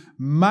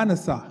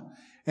Manasseh.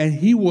 And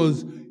he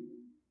was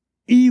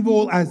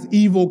evil as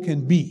evil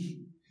can be.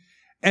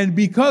 And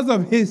because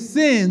of his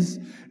sins,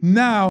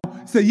 now,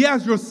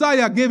 yes,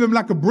 Josiah gave him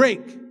like a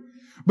break.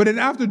 But then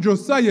after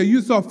Josiah,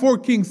 you saw 4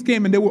 kings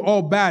came and they were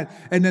all bad.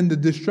 And then the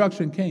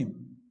destruction came.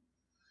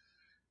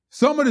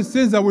 Some of the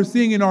sins that we're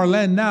seeing in our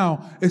land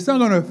now, it's not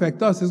going to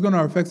affect us. It's going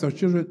to affect our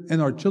children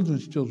and our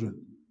children's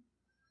children.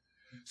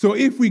 So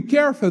if we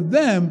care for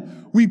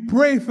them, we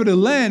pray for the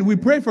land. We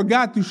pray for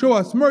God to show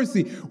us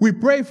mercy. We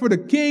pray for the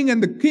king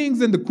and the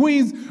kings and the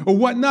queens or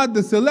whatnot,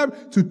 the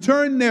celebrities, to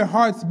turn their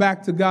hearts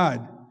back to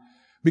God.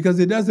 Because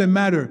it doesn't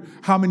matter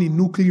how many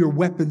nuclear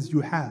weapons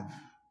you have.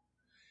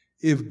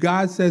 If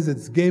God says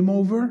it's game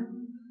over,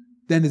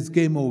 then it's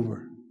game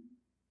over.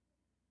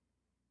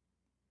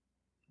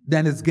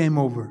 Then it's game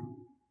over.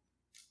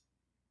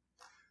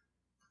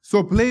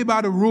 So play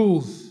by the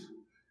rules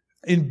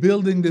in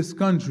building this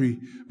country,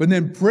 but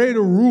then pray the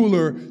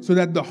ruler so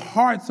that the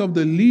hearts of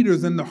the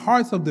leaders and the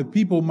hearts of the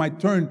people might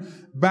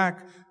turn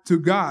back to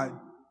God.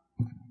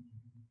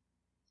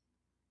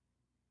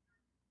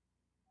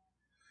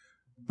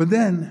 But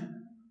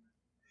then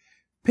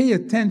pay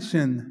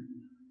attention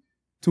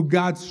to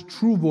God's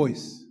true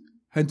voice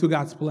and to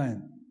God's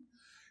plan.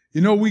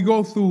 You know, we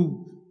go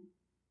through,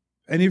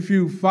 and if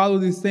you follow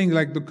these things,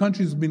 like the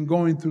country's been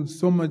going through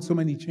so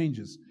many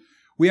changes.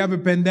 We have a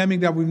pandemic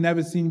that we've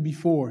never seen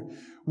before,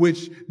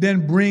 which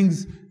then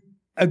brings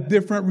a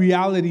different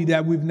reality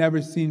that we've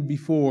never seen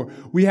before.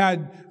 We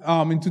had,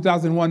 in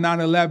 2001,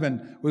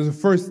 9/11 was the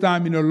first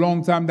time in a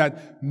long time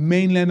that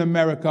mainland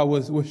America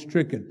was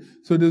stricken.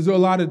 So there's a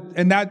lot of,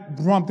 and that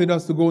prompted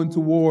us to go into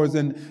wars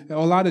and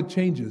a lot of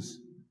changes.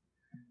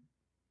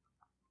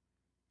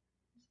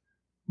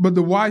 But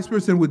the wise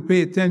person would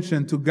pay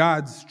attention to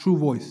God's true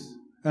voice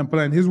and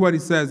plan. Here's what he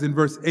says in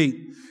verse 8.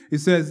 It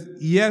says,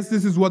 yes,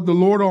 this is what the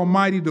Lord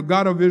Almighty, the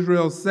God of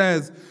Israel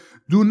says.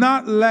 Do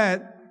not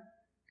let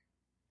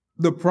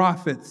the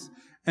prophets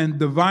and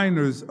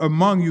diviners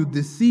among you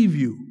deceive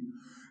you.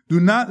 Do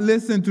not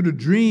listen to the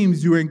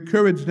dreams you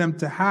encourage them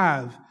to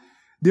have.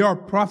 They are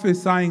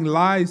prophesying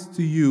lies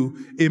to you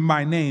in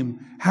my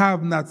name.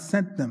 Have not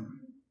sent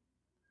them,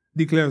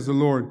 declares the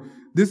Lord.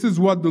 This is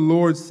what the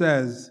Lord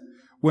says.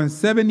 When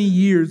 70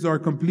 years are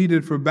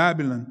completed for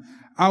Babylon,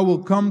 I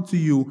will come to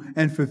you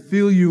and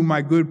fulfill you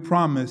my good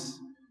promise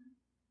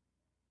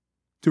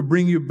to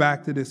bring you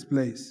back to this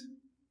place.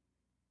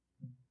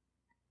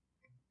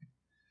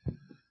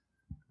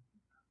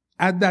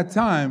 At that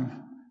time,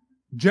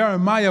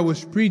 Jeremiah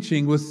was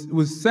preaching,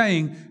 was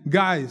saying,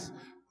 guys,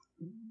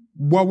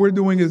 what we're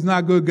doing is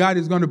not good. God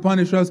is going to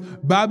punish us.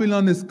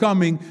 Babylon is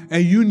coming,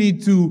 and you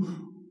need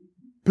to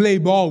play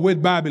ball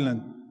with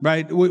Babylon,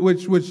 right?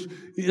 Which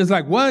is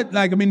like, what?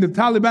 Like, I mean, the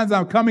Taliban's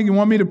are coming. You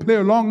want me to play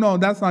along? No,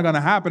 that's not going to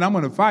happen. I'm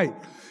going to fight.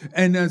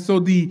 And so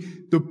the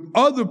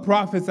other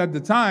prophets at the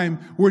time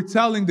were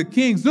telling the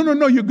kings,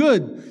 no, you're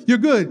good. You're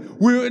good.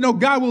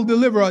 God will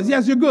deliver us.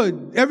 Yes, you're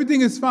good. Everything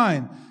is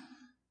fine.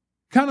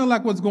 Kind of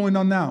like what's going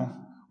on now,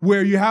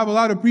 where you have a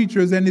lot of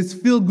preachers and it's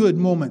feel-good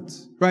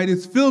moments, right?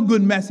 It's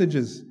feel-good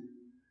messages,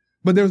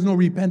 but there's no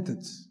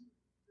repentance.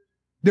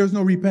 There's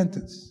no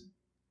repentance.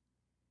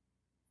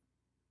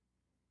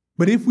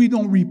 But if we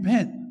don't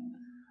repent,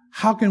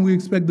 how can we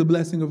expect the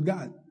blessing of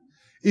God?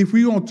 If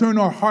we don't turn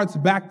our hearts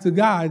back to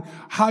God,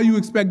 how you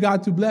expect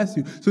God to bless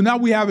you? So now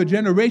we have a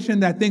generation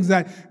that thinks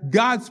that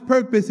God's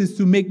purpose is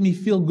to make me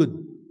feel good.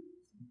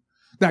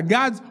 That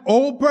God's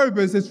whole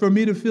purpose is for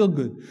me to feel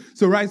good.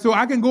 So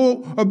I can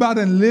go about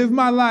and live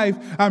my life.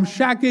 I'm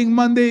shacking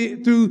Monday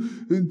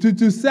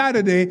to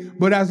Saturday,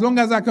 but as long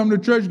as I come to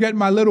church, get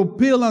my little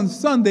pill on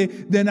Sunday,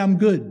 then I'm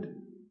good.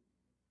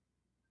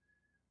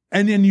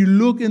 And then you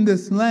look in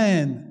this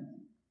land,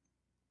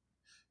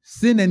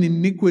 sin and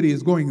iniquity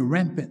is going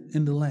rampant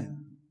in the land.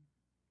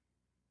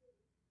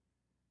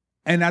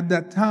 And at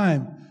that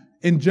time,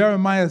 in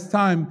Jeremiah's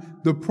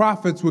time, the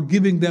prophets were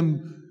giving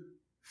them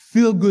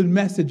feel-good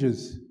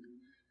messages.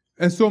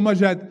 And so much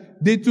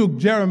that they took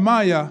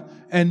Jeremiah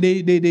and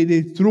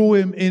they threw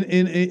him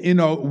in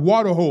a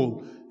water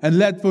hole and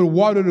let for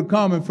water to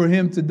come and for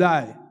him to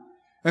die.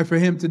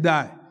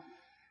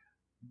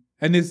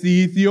 And it's the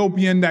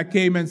Ethiopian that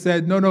came and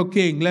said, no,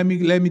 king, let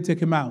me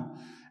take him out.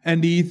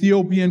 And the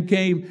Ethiopian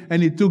came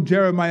and he took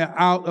Jeremiah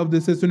out of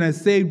the cistern and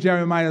saved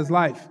Jeremiah's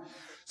life.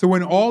 So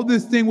when all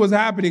this thing was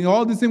happening,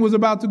 all this thing was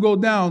about to go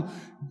down,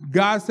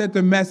 God sent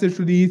a message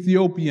to the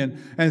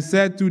Ethiopian and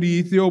said to the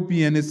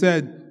Ethiopian, it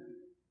said,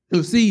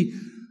 you see,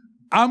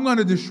 I'm going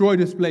to destroy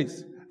this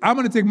place. I'm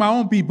going to take my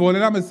own people and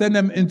I'm going to send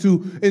them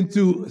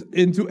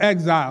into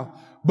exile.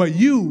 But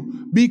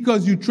you,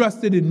 because you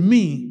trusted in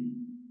me,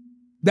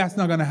 that's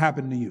not going to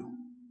happen to you.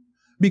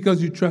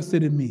 Because you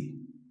trusted in me.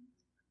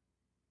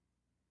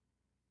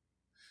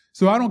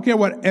 So I don't care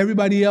what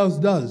everybody else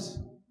does.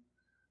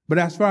 But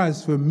as far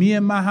as for me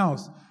and my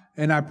house,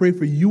 and I pray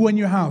for you and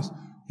your house,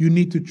 you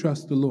need to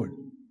trust the Lord.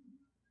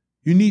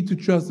 You need to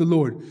trust the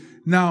Lord.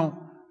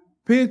 Now,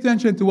 pay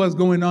attention to what's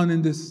going on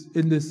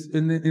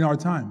in our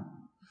time.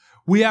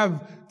 We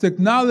have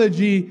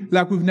technology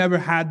like we've never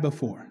had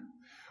before.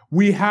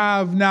 We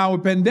have now a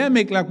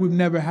pandemic like we've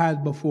never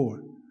had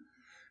before.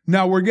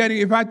 Now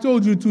if I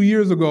told you 2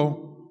 years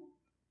ago,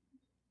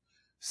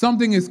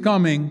 something is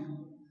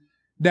coming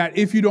that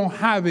if you don't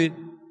have it,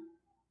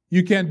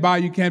 you can't buy,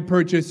 you can't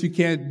purchase, you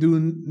can't do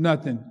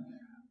nothing.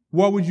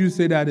 What would you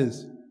say that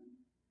is?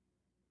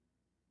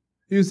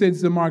 You say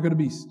it's the mark of the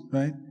beast,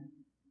 right?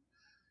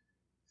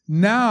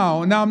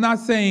 Now I'm not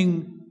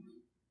saying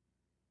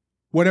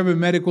whatever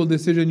medical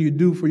decision you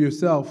do for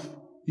yourself,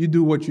 you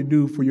do what you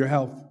do for your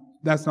health.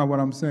 That's not what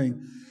I'm saying.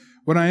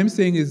 What I am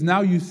saying is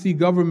now you see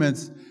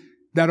governments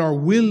that are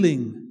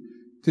willing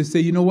to say,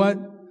 you know what?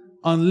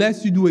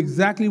 Unless you do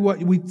exactly what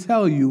we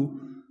tell you,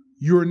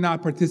 you're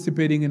not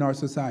participating in our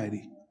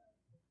society.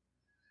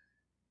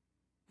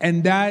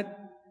 And that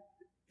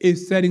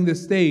is setting the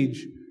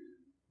stage.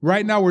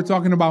 Right now we're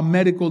talking about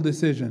medical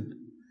decision.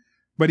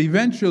 But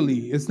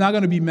eventually, it's not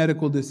going to be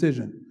medical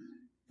decision.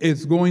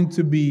 It's going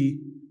to be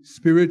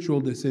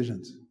spiritual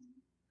decisions.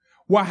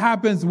 What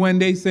happens when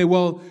they say,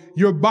 well,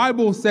 your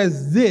Bible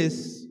says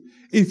this.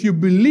 If you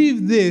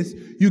believe this,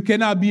 you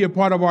cannot be a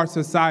part of our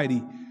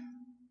society.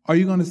 Are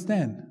you going to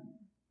stand?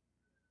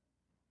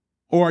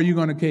 Or are you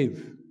going to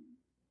cave?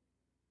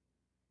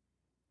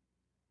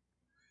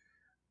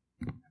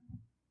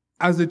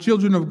 As the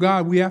children of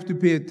God, we have to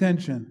pay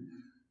attention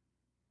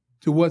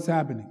to what's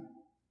happening.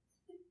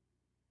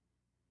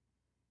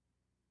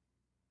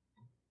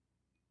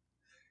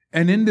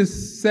 And in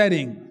this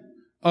setting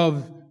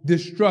of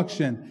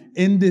destruction,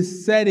 in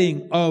this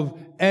setting of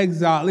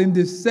exile, in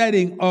this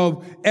setting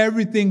of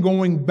everything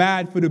going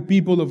bad for the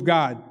people of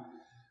God,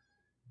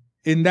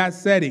 in that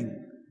setting,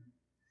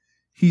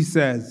 he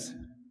says,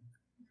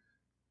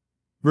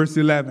 verse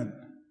 11,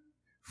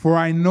 for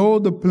I know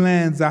the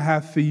plans I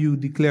have for you,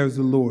 declares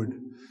the Lord.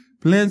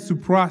 Plans to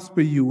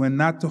prosper you and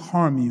not to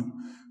harm you.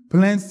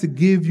 Plans to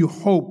give you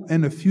hope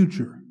and a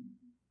future.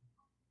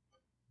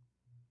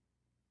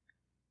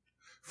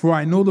 For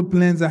I know the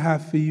plans I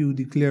have for you,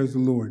 declares the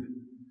Lord.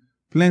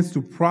 plans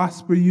to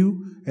prosper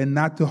you and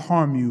not to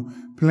harm you,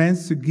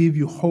 plans to give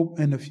you hope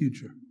and a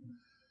future.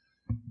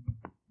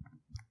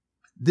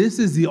 This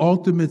is the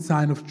ultimate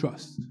sign of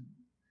trust.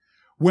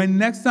 When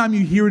next time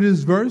you hear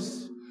this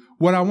verse,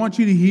 what I want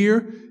you to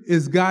hear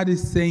is God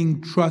is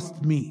saying,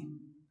 trust me.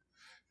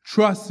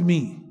 Trust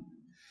me.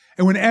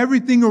 And when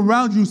everything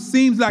around you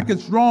seems like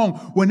it's wrong,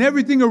 when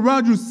everything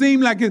around you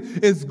seems like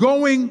it's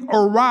going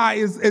awry,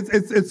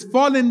 it's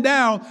falling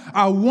down,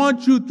 I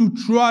want you to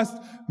trust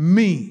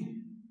me.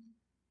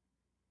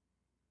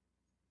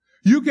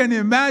 You can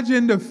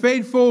imagine the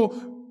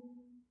faithful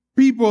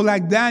people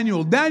like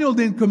Daniel. Daniel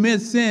didn't commit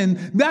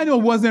sin.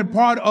 Daniel wasn't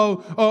part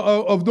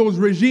of those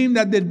regimes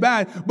that did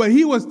bad, but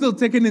he was still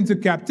taken into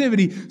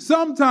captivity.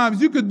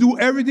 Sometimes you could do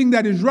everything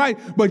that is right,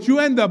 but you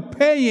end up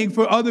paying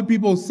for other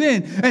people's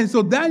sin. And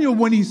so Daniel,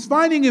 when he's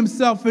finding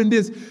himself in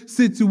this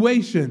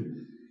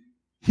situation,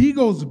 he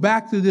goes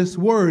back to this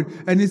word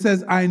and he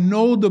says, I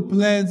know the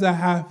plans I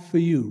have for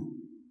you,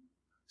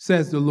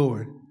 says the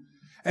Lord.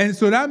 And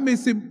so that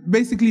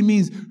basically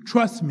means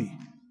trust me.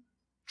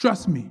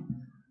 Trust me.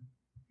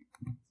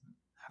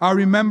 I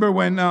remember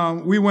when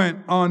we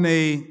went on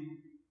a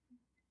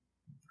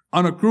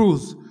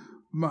cruise,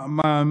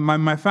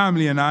 my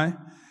family and I,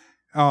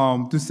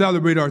 to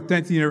celebrate our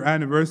 10th year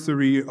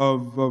anniversary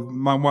of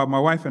my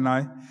wife and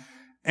I,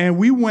 and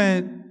we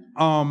went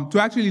to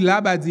actually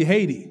Labadie,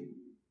 Haiti,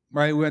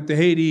 right? We went to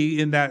Haiti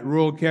in that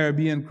Royal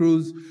Caribbean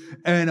cruise,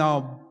 and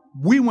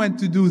we went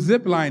to do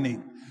zip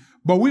lining.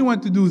 But we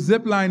went to do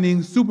zip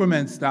lining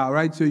Superman style,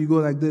 right? So you go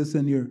like this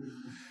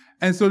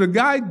and so the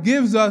guy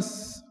gives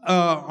us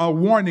a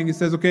warning. He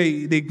says,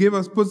 okay,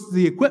 puts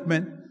the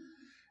equipment,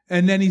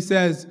 and then he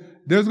says,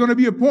 there's going to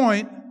be a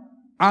point,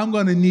 I'm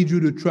going to need you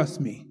to trust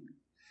me.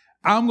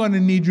 I'm going to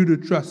need you to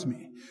trust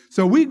me.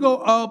 So we go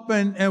up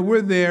and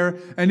we're there.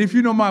 And if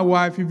you know my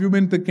wife, if you've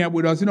been to camp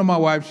with us, you know my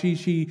wife,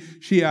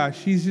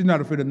 she's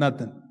not afraid of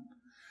nothing.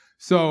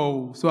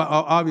 So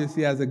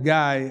obviously as a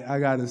guy, I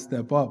got to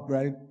step up,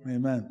 right?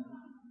 Amen.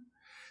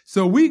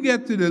 So we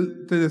get to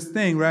this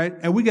thing, right?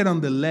 And we get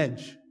on the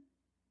ledge.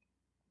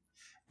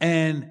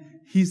 And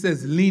he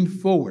says, lean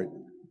forward.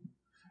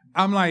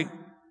 I'm like,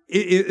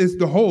 it's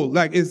the hole,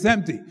 like it's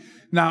empty.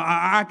 Now,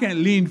 I can't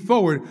lean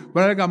forward,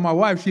 but I got my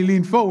wife, she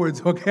leaned forward,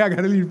 so okay, I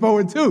got to lean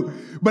forward too.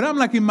 But I'm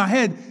like in my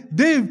head,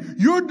 Dave,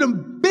 you're the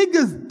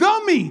biggest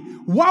dummy.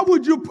 Why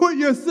would you put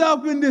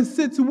yourself in this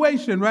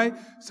situation, right?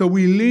 So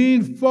we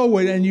lean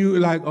forward and you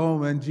like, oh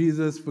man,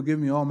 Jesus, forgive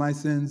me all my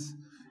sins.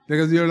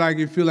 Because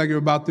you feel like you're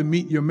about to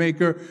meet your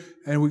maker.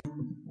 And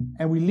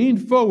we lean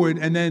forward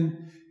and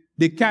then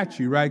they catch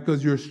you, right?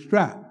 Because you're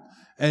strapped.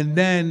 And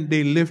then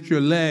they lift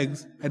your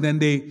legs and then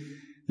they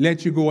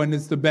let you go, and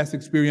it's the best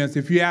experience.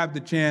 If you have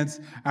the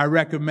chance, I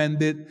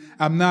recommend it.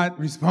 I'm not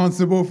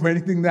responsible for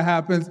anything that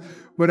happens,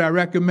 but I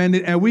recommend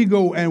it. And we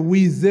go and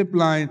we zip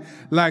line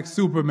like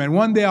Superman.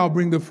 One day I'll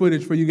bring the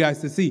footage for you guys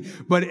to see,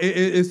 but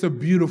it's a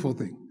beautiful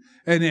thing.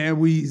 And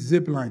we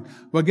zip line.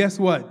 But guess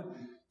what?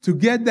 To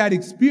get that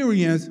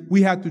experience,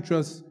 we had to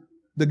trust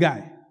the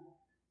guy.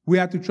 We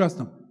had to trust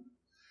him.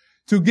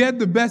 To get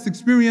the best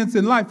experience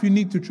in life, you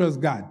need to trust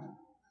God.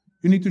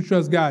 You need to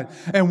trust God.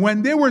 And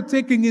when they were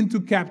taken into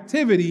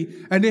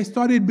captivity and they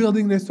started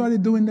doing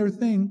their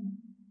thing.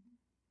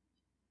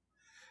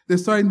 They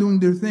started doing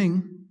their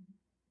thing.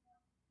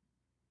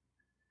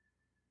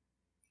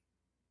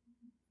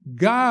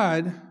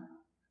 God,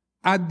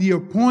 at the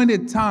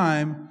appointed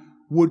time,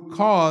 would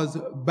cause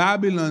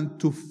Babylon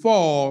to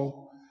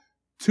fall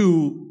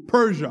to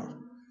Persia,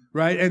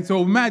 right? And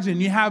so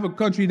imagine you have a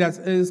country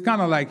is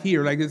kind of like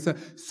here, like it's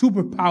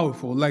super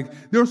powerful. Like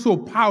they're so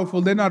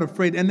powerful, they're not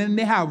afraid. And then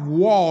they have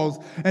walls,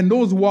 and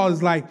those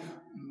walls like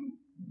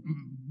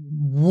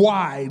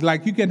wide,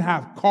 like you can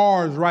have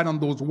cars right on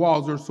those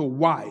walls. They're so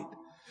wide.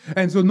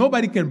 And so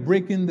nobody can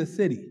break in the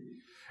city.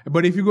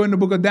 But if you go in the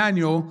book of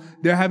Daniel,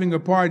 they're having a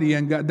party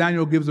and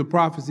Daniel gives a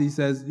prophecy,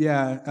 says,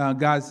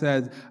 God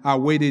says, I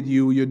waited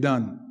you, you're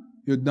done.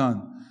 You're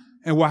done.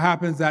 And what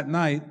happens that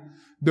night?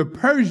 The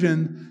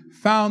Persian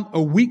found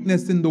a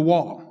weakness in the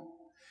wall.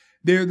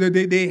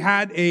 They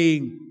had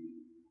a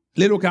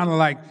little kind of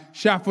like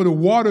shaft for the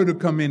water to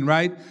come in,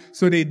 right?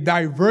 So they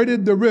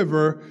diverted the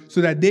river so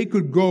that they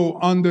could go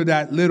under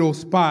that little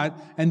spot,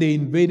 and they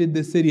invaded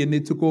the city and they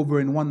took over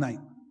in one night.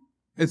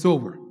 It's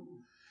over.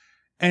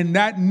 And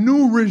that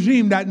new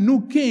regime, that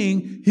new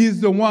king, he's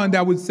the one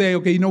that would say,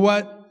 okay, you know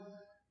what?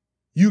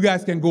 You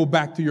guys can go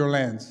back to your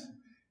lands.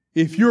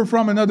 If you're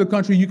from another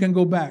country, you can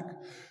go back.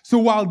 So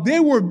while they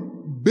were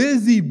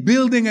busy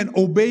building and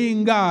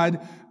obeying God,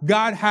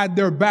 God had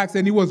their backs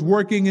and he was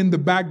working in the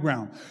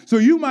background. So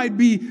you might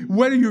be,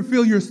 whether you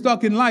feel you're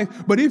stuck in life,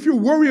 but if you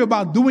worry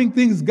about doing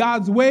things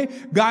God's way,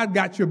 God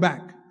got your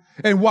back.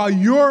 And while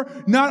you're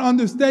not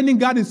understanding,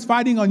 God is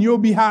fighting on your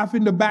behalf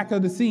in the back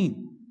of the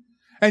scene.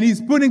 And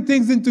he's putting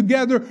things in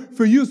together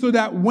for you so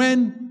that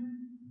when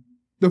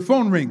the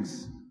phone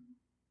rings,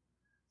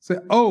 say,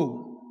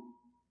 oh,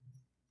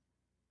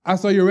 I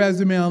saw your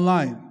resume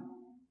online.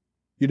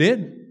 You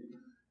did?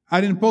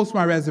 I didn't post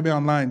my resume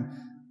online.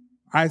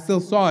 I still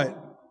saw it.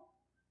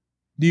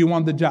 Do you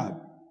want the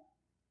job?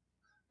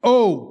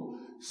 Oh,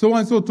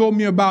 so-and-so told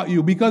me about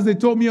you. Because they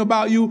told me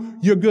about you,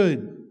 you're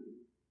good.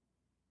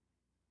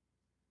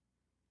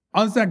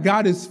 Understand,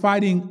 God is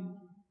fighting.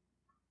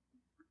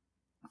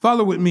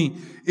 Follow with me.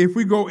 If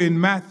we go in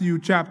Matthew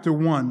chapter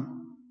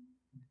 1.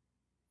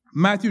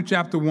 Matthew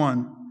chapter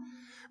 1.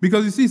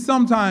 Because you see,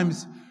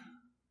 sometimes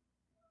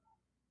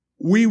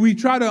we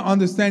try to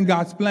understand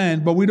God's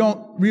plan, but we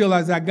don't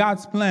realize that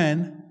God's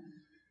plan,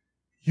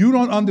 you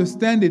don't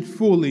understand it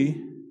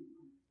fully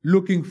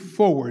looking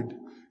forward.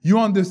 You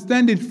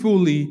understand it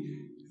fully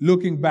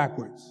looking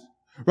backwards.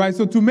 Right?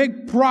 So to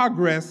make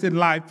progress in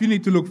life, you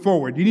need to look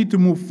forward. You need to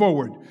move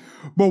forward.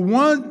 But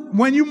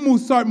when you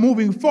start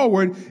moving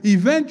forward,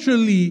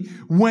 eventually,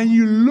 when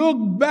you look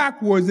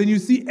backwards and you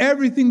see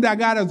everything that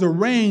God has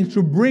arranged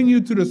to bring you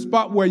to the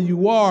spot where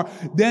you are,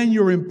 then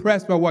you're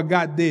impressed by what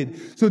God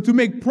did. So to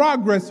make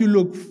progress, you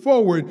look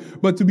forward,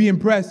 but to be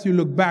impressed, you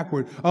look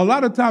backward. A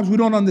lot of times we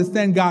don't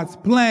understand God's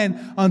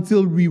plan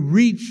until we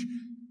reach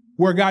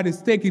where God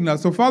is taking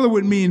us. So follow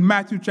with me in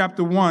Matthew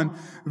chapter 1,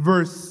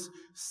 verse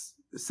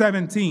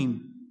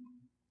 17.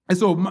 And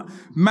so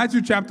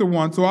Matthew chapter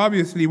 1, so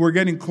obviously we're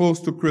getting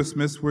close to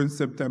Christmas. We're in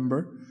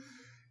September.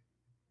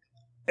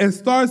 It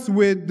starts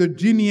with the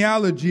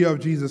genealogy of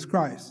Jesus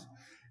Christ.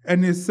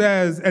 And it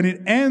says, and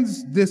it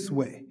ends this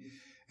way.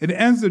 It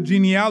ends the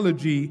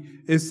genealogy.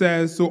 It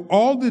says, so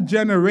all the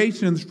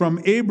generations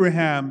from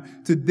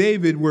Abraham to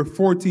David were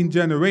 14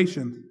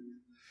 generations.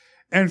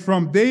 And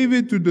from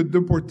David to the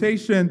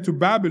deportation to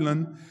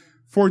Babylon,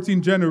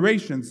 14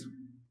 generations.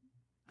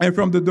 And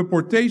from the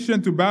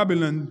deportation to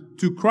Babylon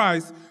to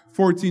Christ,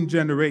 14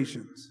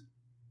 generations.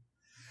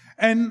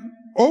 And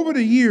over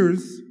the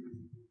years,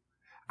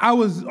 I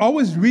was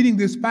always reading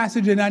this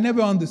passage and I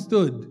never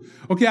understood.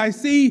 Okay, I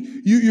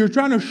see you're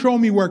trying to show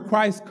me where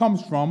Christ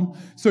comes from.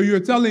 So you're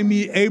telling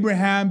me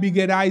Abraham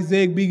beget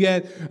Isaac,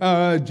 beget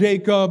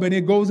Jacob, and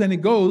it goes and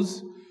it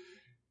goes.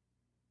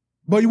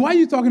 But why are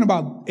you talking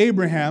about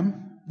Abraham?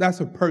 That's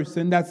a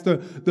person. That's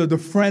the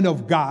friend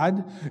of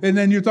God. And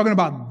then you're talking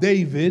about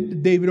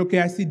David. David, okay,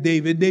 I see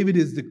David. David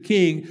is the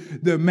king,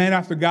 the man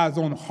after God's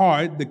own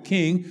heart, the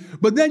king.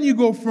 But then you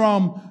go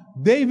from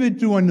David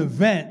to an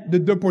event, the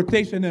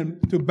deportation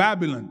to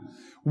Babylon.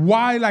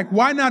 Why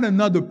not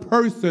another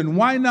person?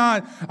 Why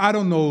not, I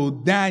don't know,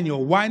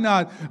 Daniel? Why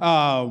not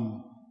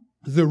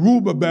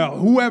Zerubbabel?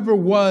 Whoever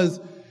was,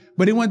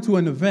 but he went to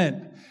an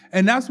event.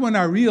 And that's when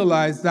I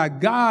realized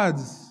that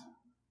God's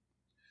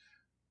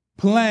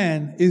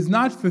plan is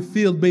not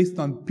fulfilled based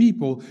on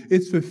people.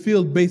 It's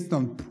fulfilled based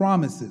on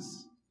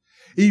promises.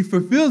 He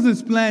fulfills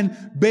his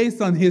plan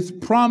based on his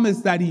promise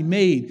that he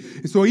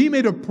made. So he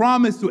made a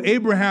promise to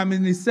Abraham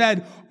and he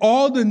said,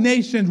 all the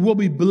nations will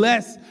be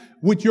blessed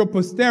with your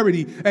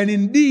posterity. And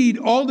indeed,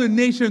 all the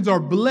nations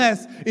are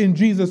blessed in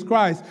Jesus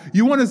Christ.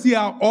 You want to see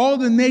how all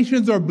the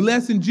nations are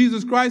blessed in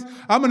Jesus Christ?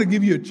 I'm going to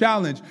give you a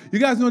challenge. You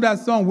guys know that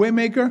song,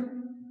 Waymaker?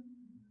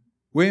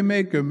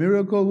 Waymaker,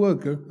 miracle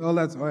worker. Oh,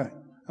 that's all right.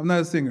 I'm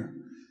not a singer.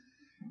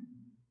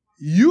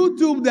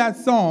 YouTube that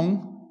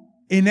song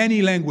in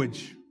any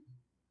language.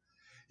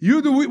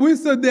 We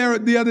stood there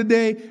the other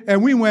day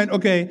and we went,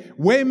 okay,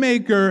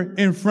 Waymaker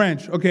in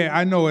French. Okay,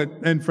 I know it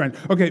in French.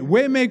 Okay,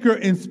 Waymaker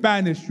in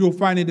Spanish, you'll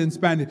find it in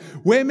Spanish.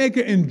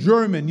 Waymaker in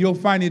German, you'll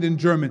find it in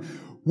German.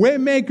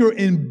 Waymaker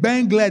in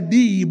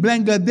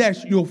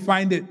Bangladesh, you'll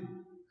find it.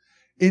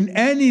 In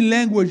any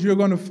language, you're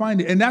going to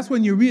find it. And that's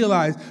when you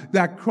realize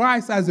that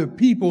Christ as a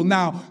people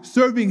now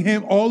serving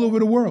him all over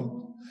the world.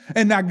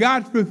 And that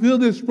God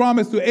fulfilled his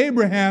promise to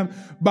Abraham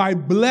by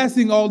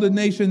blessing all the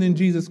nations in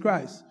Jesus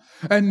Christ.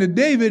 And to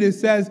David, it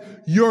says,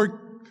 your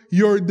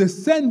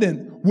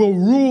descendant will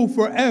rule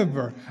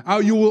forever.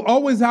 You will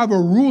always have a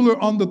ruler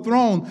on the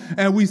throne.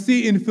 And we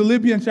see in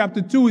Philippians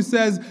chapter 2, it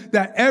says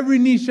that every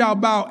knee shall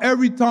bow,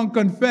 every tongue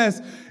confess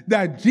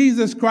that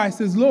Jesus Christ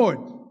is Lord.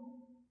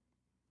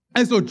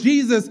 And so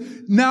Jesus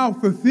now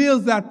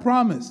fulfills that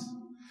promise.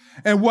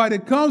 And when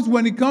it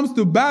comes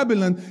to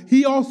Babylon,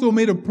 he also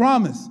made a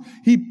promise.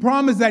 He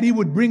promised that he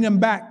would bring them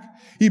back.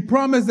 He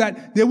promised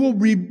that they will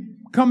be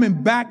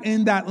coming back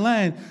in that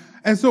land.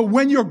 And so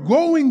when you're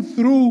going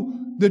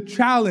through the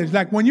challenge,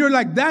 like when you're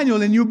like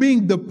Daniel and you're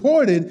being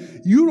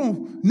deported, you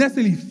don't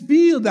necessarily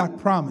feel that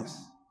promise.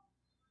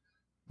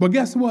 But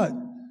guess what?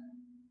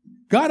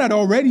 God had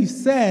already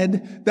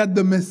said that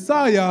the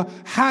Messiah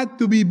had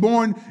to be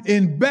born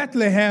in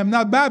Bethlehem,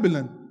 not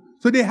Babylon.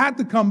 So they had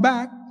to come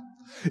back.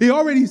 He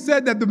already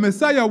said that the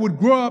Messiah would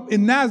grow up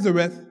in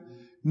Nazareth,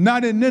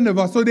 not in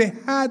Nineveh. So they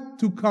had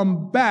to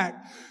come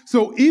back.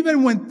 So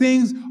even when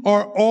things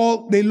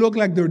they look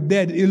like they're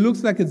dead, it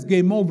looks like it's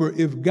game over.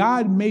 If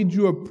God made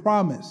you a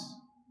promise,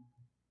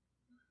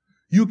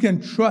 you can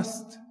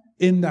trust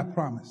in that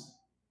promise.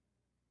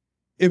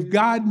 If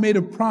God made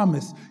a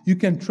promise, you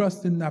can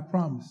trust in that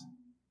promise.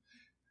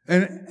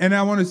 And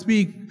I want to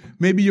speak,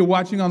 maybe you're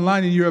watching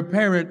online and you're a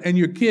parent and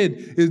your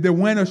kid they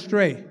went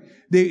astray.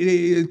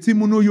 They're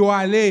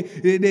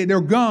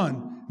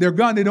gone. They're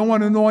gone. They don't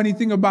want to know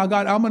anything about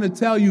God. I'm going to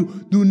tell you,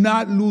 do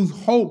not lose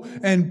hope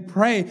and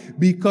pray,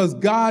 because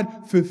God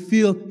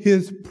fulfilled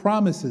his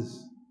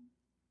promises.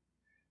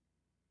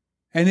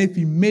 And if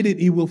he made it,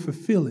 he will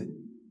fulfill it.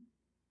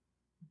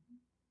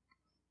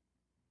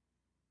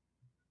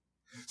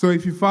 So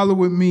if you follow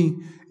with me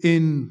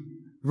in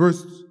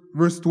verse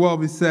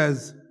 12, it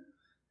says,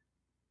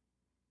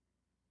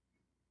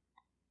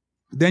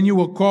 then you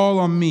will call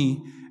on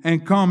me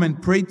and come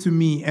and pray to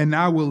me, and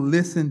I will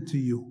listen to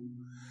you.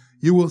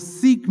 You will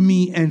seek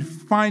me and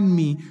find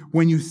me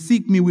when you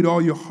seek me with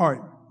all your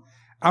heart.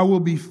 I will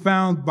be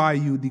found by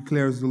you,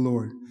 declares the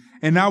Lord.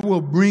 And I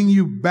will bring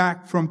you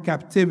back from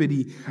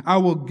captivity. I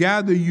will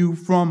gather you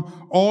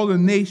from all the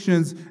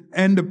nations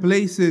and the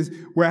places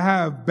where I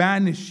have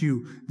banished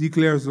you,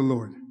 declares the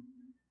Lord.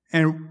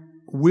 And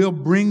will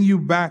bring you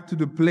back to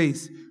the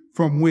place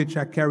from which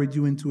I carried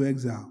you into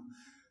exile.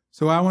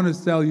 So I want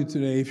to tell you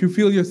today, if you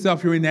feel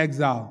yourself you're in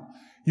exile,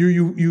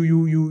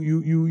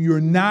 you're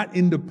not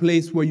in the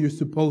place where you're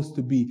supposed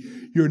to be.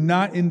 You're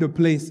not in the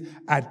place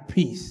at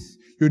peace.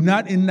 You're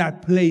not in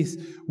that place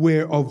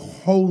of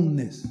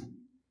wholeness.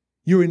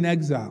 You're in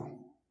exile.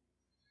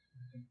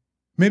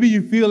 Maybe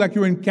you feel like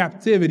you're in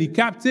captivity.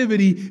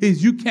 Captivity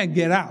is you can't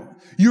get out.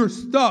 You're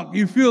stuck.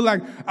 You feel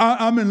like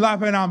I'm in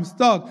life and I'm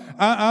stuck.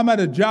 I'm at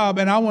a job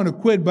and I want to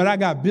quit, but I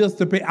got bills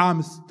to pay.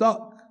 I'm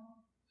stuck.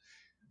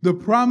 The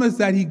promise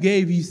that he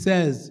gave, he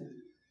says,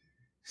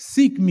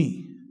 seek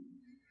me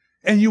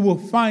and you will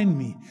find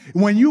me.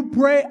 When you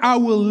pray, I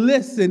will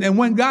listen. And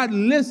when God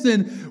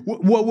listens,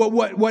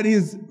 what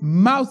his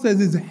mouth says,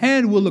 his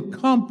hand will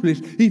accomplish.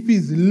 If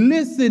he's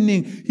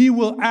listening, he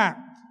will act.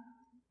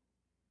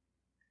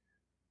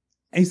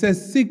 And he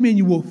says, seek me and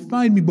you will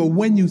find me. But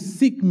when you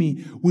seek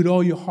me with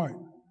all your heart,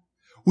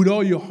 with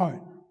all your heart.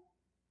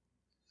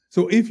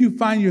 So if you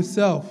find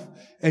yourself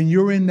and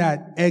you're in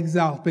that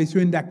exile place,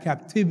 you're in that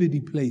captivity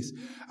place,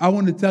 I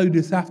want to tell you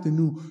this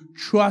afternoon,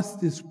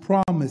 trust his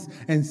promise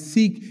and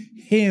seek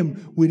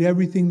him with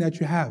everything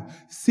that you have.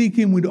 Seek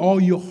him with all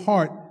your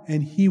heart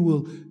and he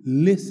will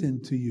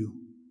listen to you.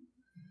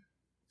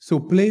 So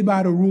play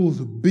by the rules.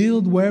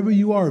 Build wherever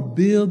you are.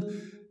 Build,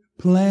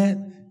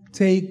 plant,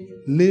 take,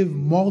 live,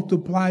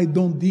 multiply,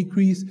 don't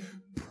decrease.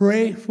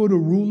 Pray for the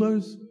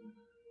rulers.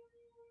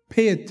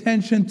 Pay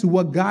attention to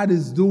what God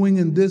is doing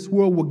in this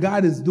world, what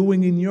God is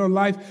doing in your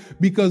life,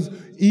 because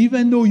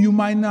even though you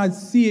might not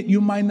see it,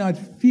 you might not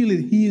feel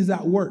it, he is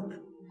at work.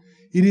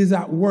 It is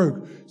at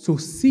work. So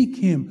seek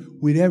him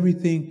with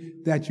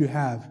everything that you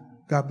have.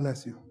 God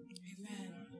bless you.